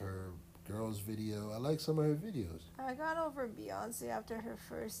fan of her girls video. I like some of her videos. I got over Beyonce after her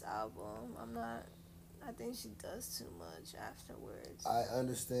first album. I think she does too much afterwards. I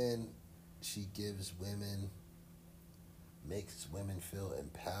understand she makes women feel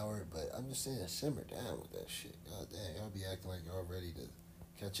empowered, but I'm just saying simmer down with that shit. God damn, y'all be acting like y'all ready to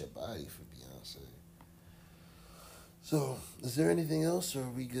catch a body for Beyonce. So, is there anything else, or are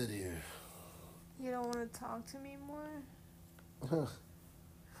we good here? You don't want to talk to me more?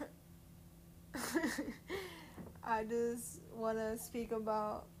 I just want to speak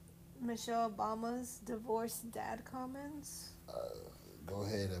about Michelle Obama's divorced dad comments. Go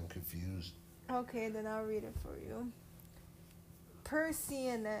ahead, I'm confused. Okay, then I'll read it for you. Per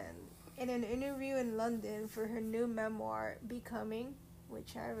CNN, in an interview in London for her new memoir, Becoming,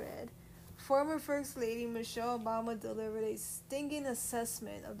 which I read, former First Lady Michelle Obama delivered a stinging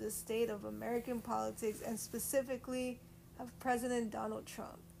assessment of the state of American politics and specifically of President Donald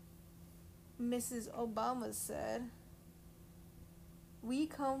Trump. Mrs. Obama said, "We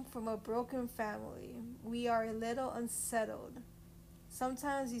come from a broken family. We are a little unsettled.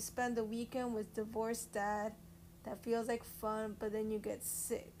 Sometimes you spend the weekend with divorced dad. That feels like fun, but then you get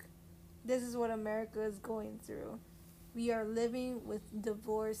sick. This is what America is going through. We are living with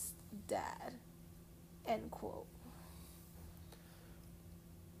divorced dad." End quote.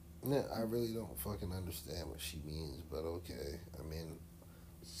 Yeah, I really don't fucking understand what she means, but okay. I mean,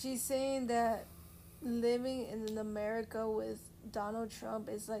 she's saying that living in America with Donald Trump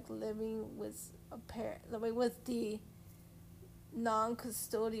is like living with a parent, like with the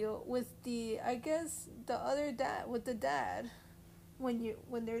non-custodial, with the, I guess, the other dad, with the dad,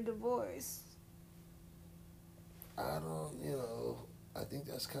 when they're divorced. I don't, I think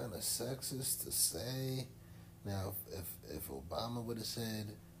that's kind of sexist to say. Now, if Obama would have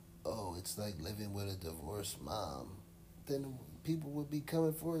said, "Oh, it's like living with a divorced mom," then people would be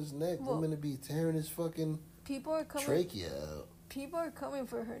coming for his neck. Well, Women would be tearing his fucking trachea out. People are coming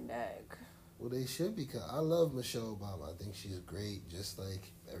for her neck. Well, they should be. I love Michelle Obama. I think she's great, just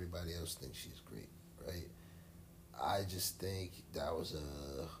like everybody else thinks she's great, right? I just think that was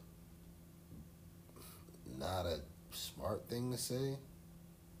not a smart thing to say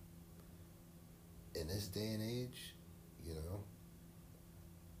in this day and age,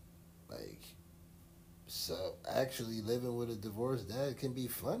 Like, so actually living with a divorced dad can be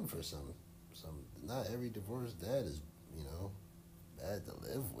fun for some. Not every divorced dad is, bad to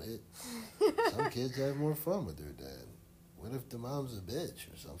live with. Some kids have more fun with their dad. What if the mom's a bitch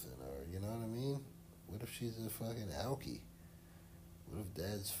or something? Or, you know what I mean? What if she's a fucking alkie? What if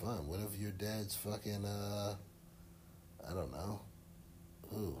dad's fun? What if your dad's fucking, I don't know.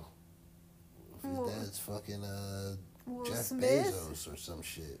 Who? If your dad's fucking, Jeff Smith? Bezos or some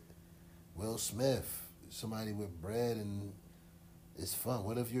shit. Will Smith. Somebody with bread and it's fun.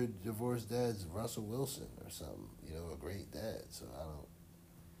 What if your divorced dad's Russell Wilson or something? A great dad. So I don't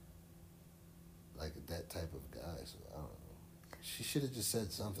like that type of guy. So I don't know. She should have just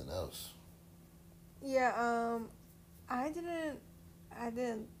said something else. Yeah, I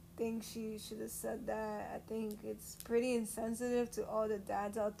didn't think she should have said that. I think it's pretty insensitive to all the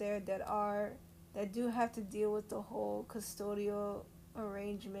dads out there that do have to deal with the whole custodial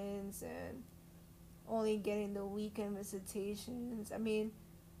arrangements and only getting the weekend visitations. I mean,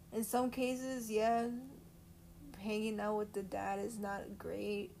 in some cases, yeah, hanging out with the dad is not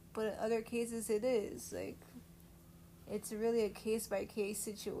great, but in other cases it is. Like, it's really a case-by-case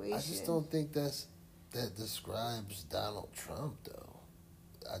situation. I just don't think that describes Donald Trump, though.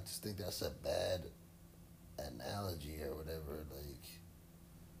 I just think that's a bad analogy or whatever. Like,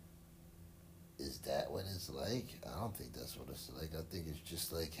 is that what it's like? I don't think that's what it's like. I think it's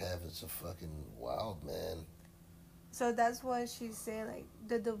just like having some fucking wild man. So that's why she's saying, like,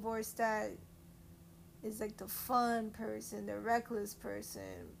 the divorced dad is like the fun person, the reckless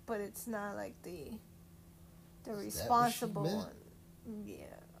person, but it's not like the responsible one.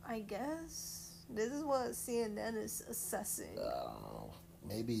 Yeah, I guess. This is what CNN is assessing. I don't know.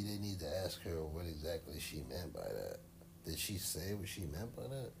 Maybe they need to ask her what exactly she meant by that. Did she say what she meant by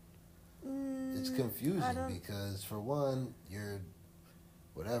that? It's confusing because, for one, you're,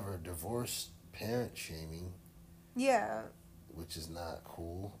 divorce parent shaming. Yeah. Which is not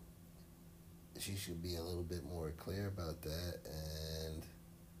cool. She should be a little bit more clear about that, and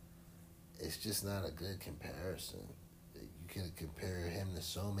it's just not a good comparison. You can compare him to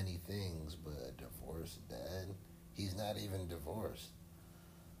so many things, but a divorced dad, he's not even divorced.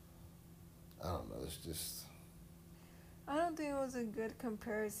 I don't know, it's just... I don't think it was a good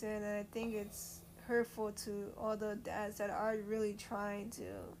comparison, and I think it's hurtful to all the dads that are really trying to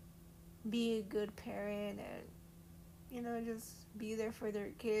be a good parent and, just be there for their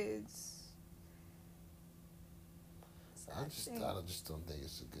kids. I just don't think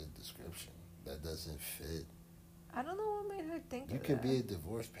it's a good description. That doesn't fit. I don't know what made her think of that. You can be a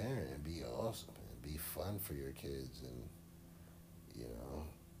divorced parent and be awesome and be fun for your kids and,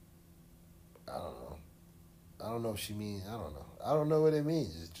 I don't know. I don't know if she mean. I don't know. I don't know what it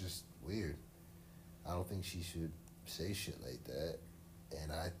means. It's just weird. I don't think she should say shit like that.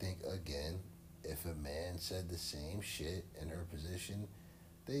 And I think again, if a man said the same shit in her position,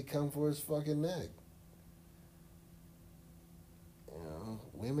 they come for his fucking neck. You know,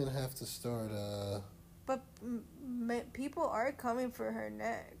 women have to start. But people are coming for her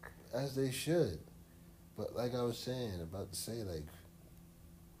neck. As they should. But like I was saying, about to say, like,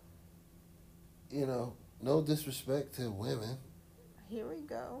 you know, no disrespect to women. Here we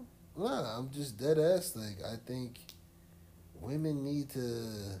go. Nah, I'm just dead ass. Like, I think women need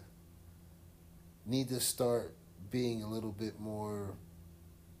to start being a little bit more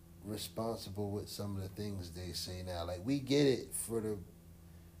responsible with some of the things they say now. Like, we get it. For the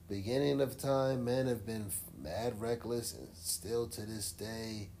beginning of time, men have been mad reckless, and still to this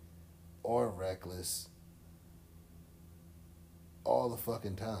day are reckless all the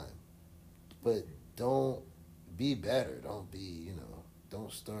fucking time. But don't be better. Don't be, you know,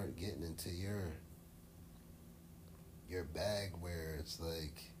 don't start getting into your bag where it's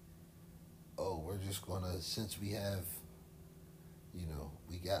like, oh, we're just gonna, since we have, you know,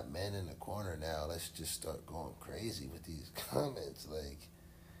 we got men in the corner now, let's just start going crazy with these comments. Like,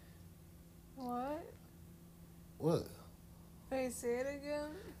 what? What? Wait, say it again?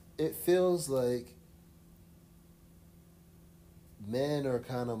 It feels like men are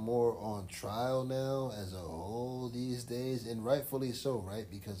kind of more on trial now as a whole these days, and rightfully so, right?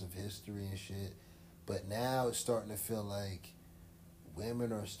 Because of history and shit. But now it's starting to feel like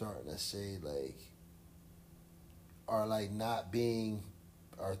women are starting to say, like, are like not being,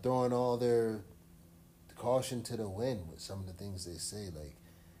 are throwing all their caution to the wind with some of the things they say. Like,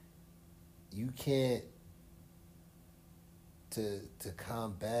 you can't, to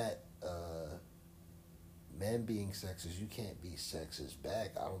combat men being sexist, you can't be sexist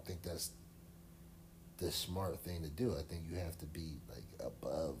back. I don't think that's the smart thing to do. I think you have to be like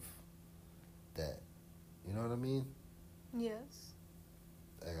above that. You know what I mean? Yes.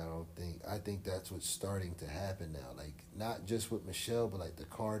 Like, I think that's what's starting to happen now. Like, not just with Michelle, but like the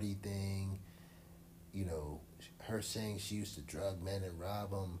Cardi thing, you know, her saying she used to drug men and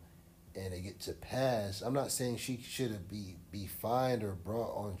rob them, and it gets a pass. I'm not saying she should have be fined or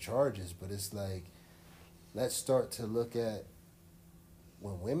brought on charges, but it's like, let's start to look at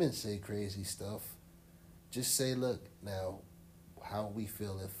when women say crazy stuff, just say, look, now, how we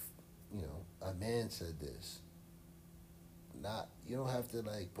feel if, you know, a man said this. Not, you don't have to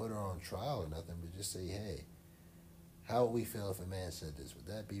like put her on trial or nothing, but just say, hey, how would we feel if a man said this? Would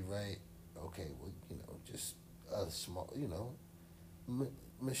that be right? Okay, well, you know, just a small, you know,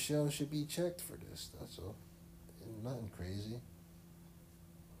 Michelle should be checked for this. That's all. Nothing crazy.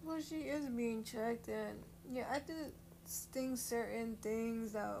 Well, she is being checked, and yeah, I think certain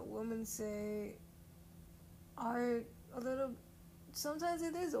things that women say are a little. Sometimes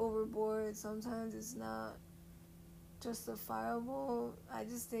it is overboard. Sometimes it's not justifiable. I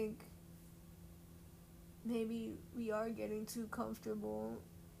just think maybe we are getting too comfortable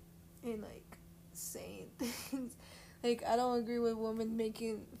in like saying things. Like, I don't agree with women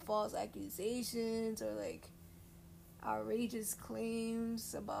making false accusations or like outrageous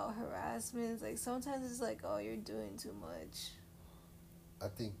claims about harassment. Like, sometimes it's like, oh, you're doing too much. I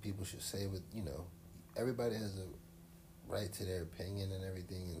think people should say what, you know, everybody has a right to their opinion and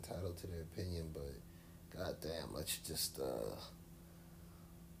everything, entitled to their opinion, but goddamn, let's just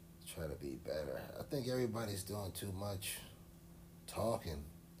try to be better. I think everybody's doing too much talking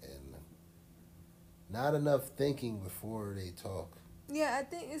and not enough thinking before they talk. Yeah, I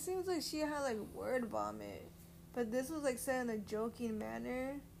think it seems like she had like word vomit, but this was like said in a joking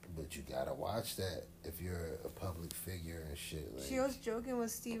manner. But you gotta watch that if you're a public figure and shit. Like, she was joking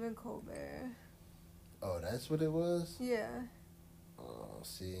with Stephen Colbert. Oh, that's what it was? Yeah. Oh,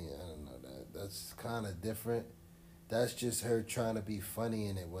 see, I don't know that. That's kind of different. That's just her trying to be funny,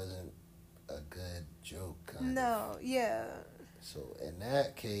 and it wasn't a good joke. No, yeah. So in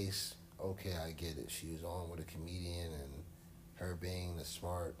that case, okay, I get it. She was on with a comedian, and her being the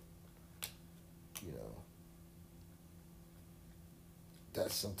smart, you know,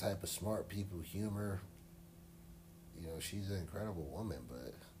 that's some type of smart people humor. You know, she's an incredible woman,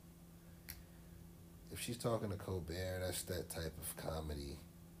 but if she's talking to Colbert, that's that type of comedy.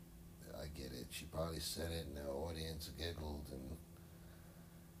 I get it. She probably said it, and the audience giggled, and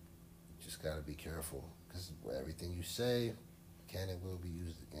you just got to be careful, because everything you say can and will be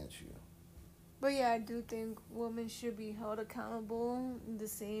used against you. But yeah, I do think women should be held accountable in the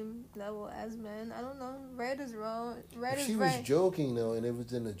same level as men. I don't know. Right is wrong. Right is right. If she was joking, though, and it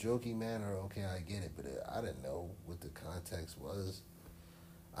was in a joking manner, okay, I get it. But I didn't know what the context was.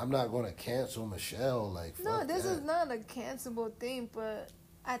 I'm not going to cancel Michelle. Like, fuck No, this that. is not a cancelable thing, but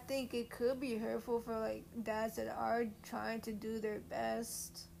I think it could be hurtful for like dads that are trying to do their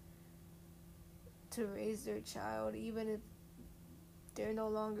best to raise their child, even if they're no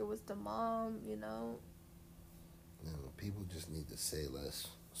longer with the mom, you know. You know, people just need to say less.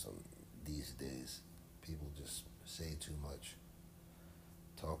 These days, people just say too much,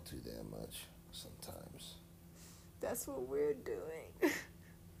 talk too damn much sometimes. That's what we're doing.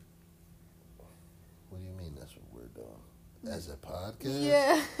 What do you mean? That's what we're doing as a podcast?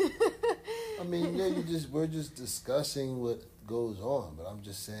 Yeah. I mean, yeah, we're just discussing what goes on, but I'm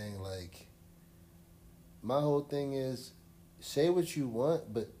just saying, like, my whole thing is say what you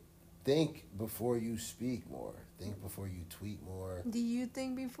want, but think before you speak more. Think before you tweet more. Do you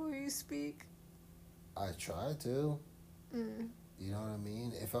think before you speak? I try to. Mm. You know what I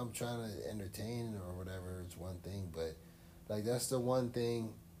mean? If I'm trying to entertain or whatever, it's one thing, but like that's the one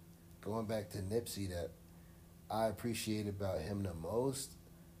thing, going back to Nipsey, that I appreciate about him the most.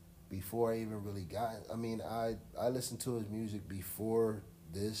 Before I even really got, I mean, I listened to his music before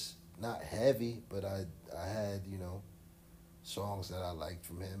this, not heavy, but I had, you know, songs that I liked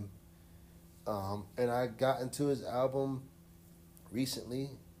from him. And I got into his album recently.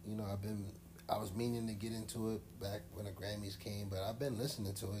 You know, I was meaning to get into it back when the Grammys came, but I've been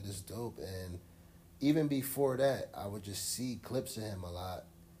listening to it. It's dope. And even before that, I would just see clips of him a lot,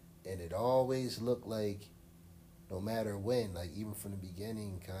 and it always looked like, no matter when, like even from the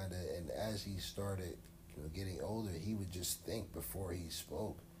beginning, kind of, and as he started, you know, getting older, he would just think before he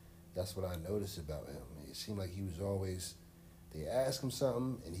spoke. That's what I noticed about him. It seemed like he was always, they ask him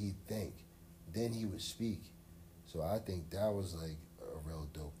something and he'd think, then he would speak. So I think that was like a real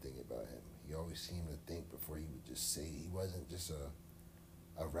dope thing about him. He always seemed to think before he would just say. He wasn't just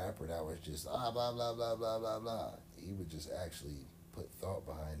a rapper that was just blah blah blah blah blah blah blah. He would just actually put thought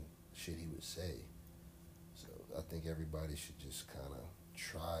behind shit he would say. So I think everybody should just kind of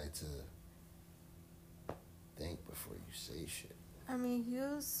try to think before you say shit. I mean, he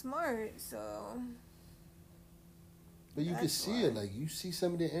was smart, so. But you could see it, like, you see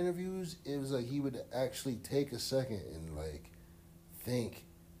some of the interviews, it was like he would actually take a second and, like, think,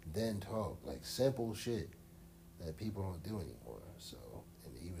 then talk. Like, simple shit that people don't do anymore. So,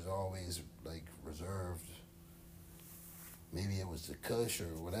 and he was always, like, reserved. Maybe it was the kush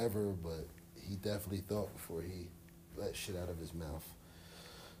or whatever, but he definitely thought before he let shit out of his mouth.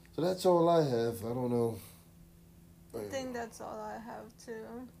 So that's all I have. I don't know. I think that's all I have, too.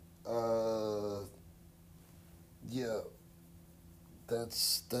 Yeah,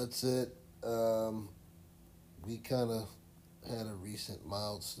 that's it. We kind of had a recent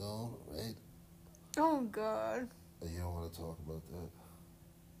milestone, right? Oh, God. You don't want to talk about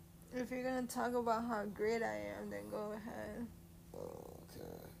that? If you're going to talk about how great I am, then go ahead.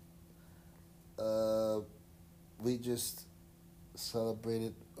 Okay. We just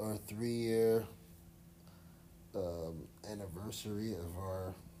celebrated our 3-year anniversary of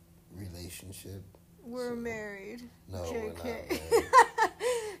our relationship. We're married. No, JK. we're not married.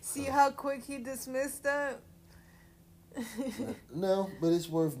 See how quick he dismissed that? No, but it's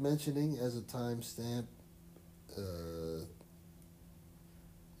worth mentioning as a timestamp. You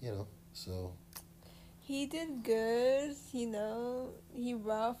know, so. He did good, you know. He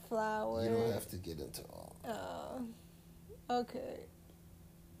brought flowers. You don't have to get into all. Okay.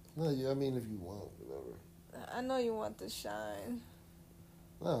 No, I mean, if you want, whatever. I know you want to shine.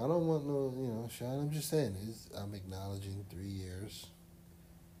 No, I don't want no, shine. I'm just saying, I'm acknowledging 3 years.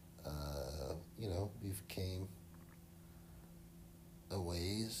 We've came a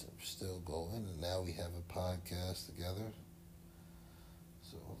ways. I'm still going, and now we have a podcast together.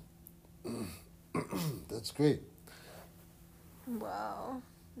 So, that's great. Wow.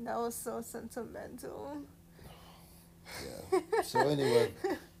 That was so sentimental. Yeah. So anyway,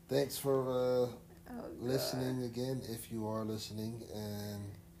 thanks for listening again, if you are listening.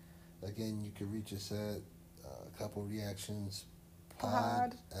 And again, you can reach us at Couple Reactions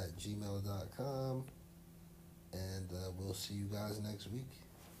pod at gmail.com. And we'll see you guys next week.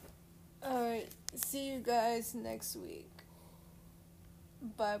 All right. See you guys next week.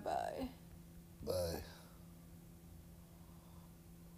 Bye-bye. Bye.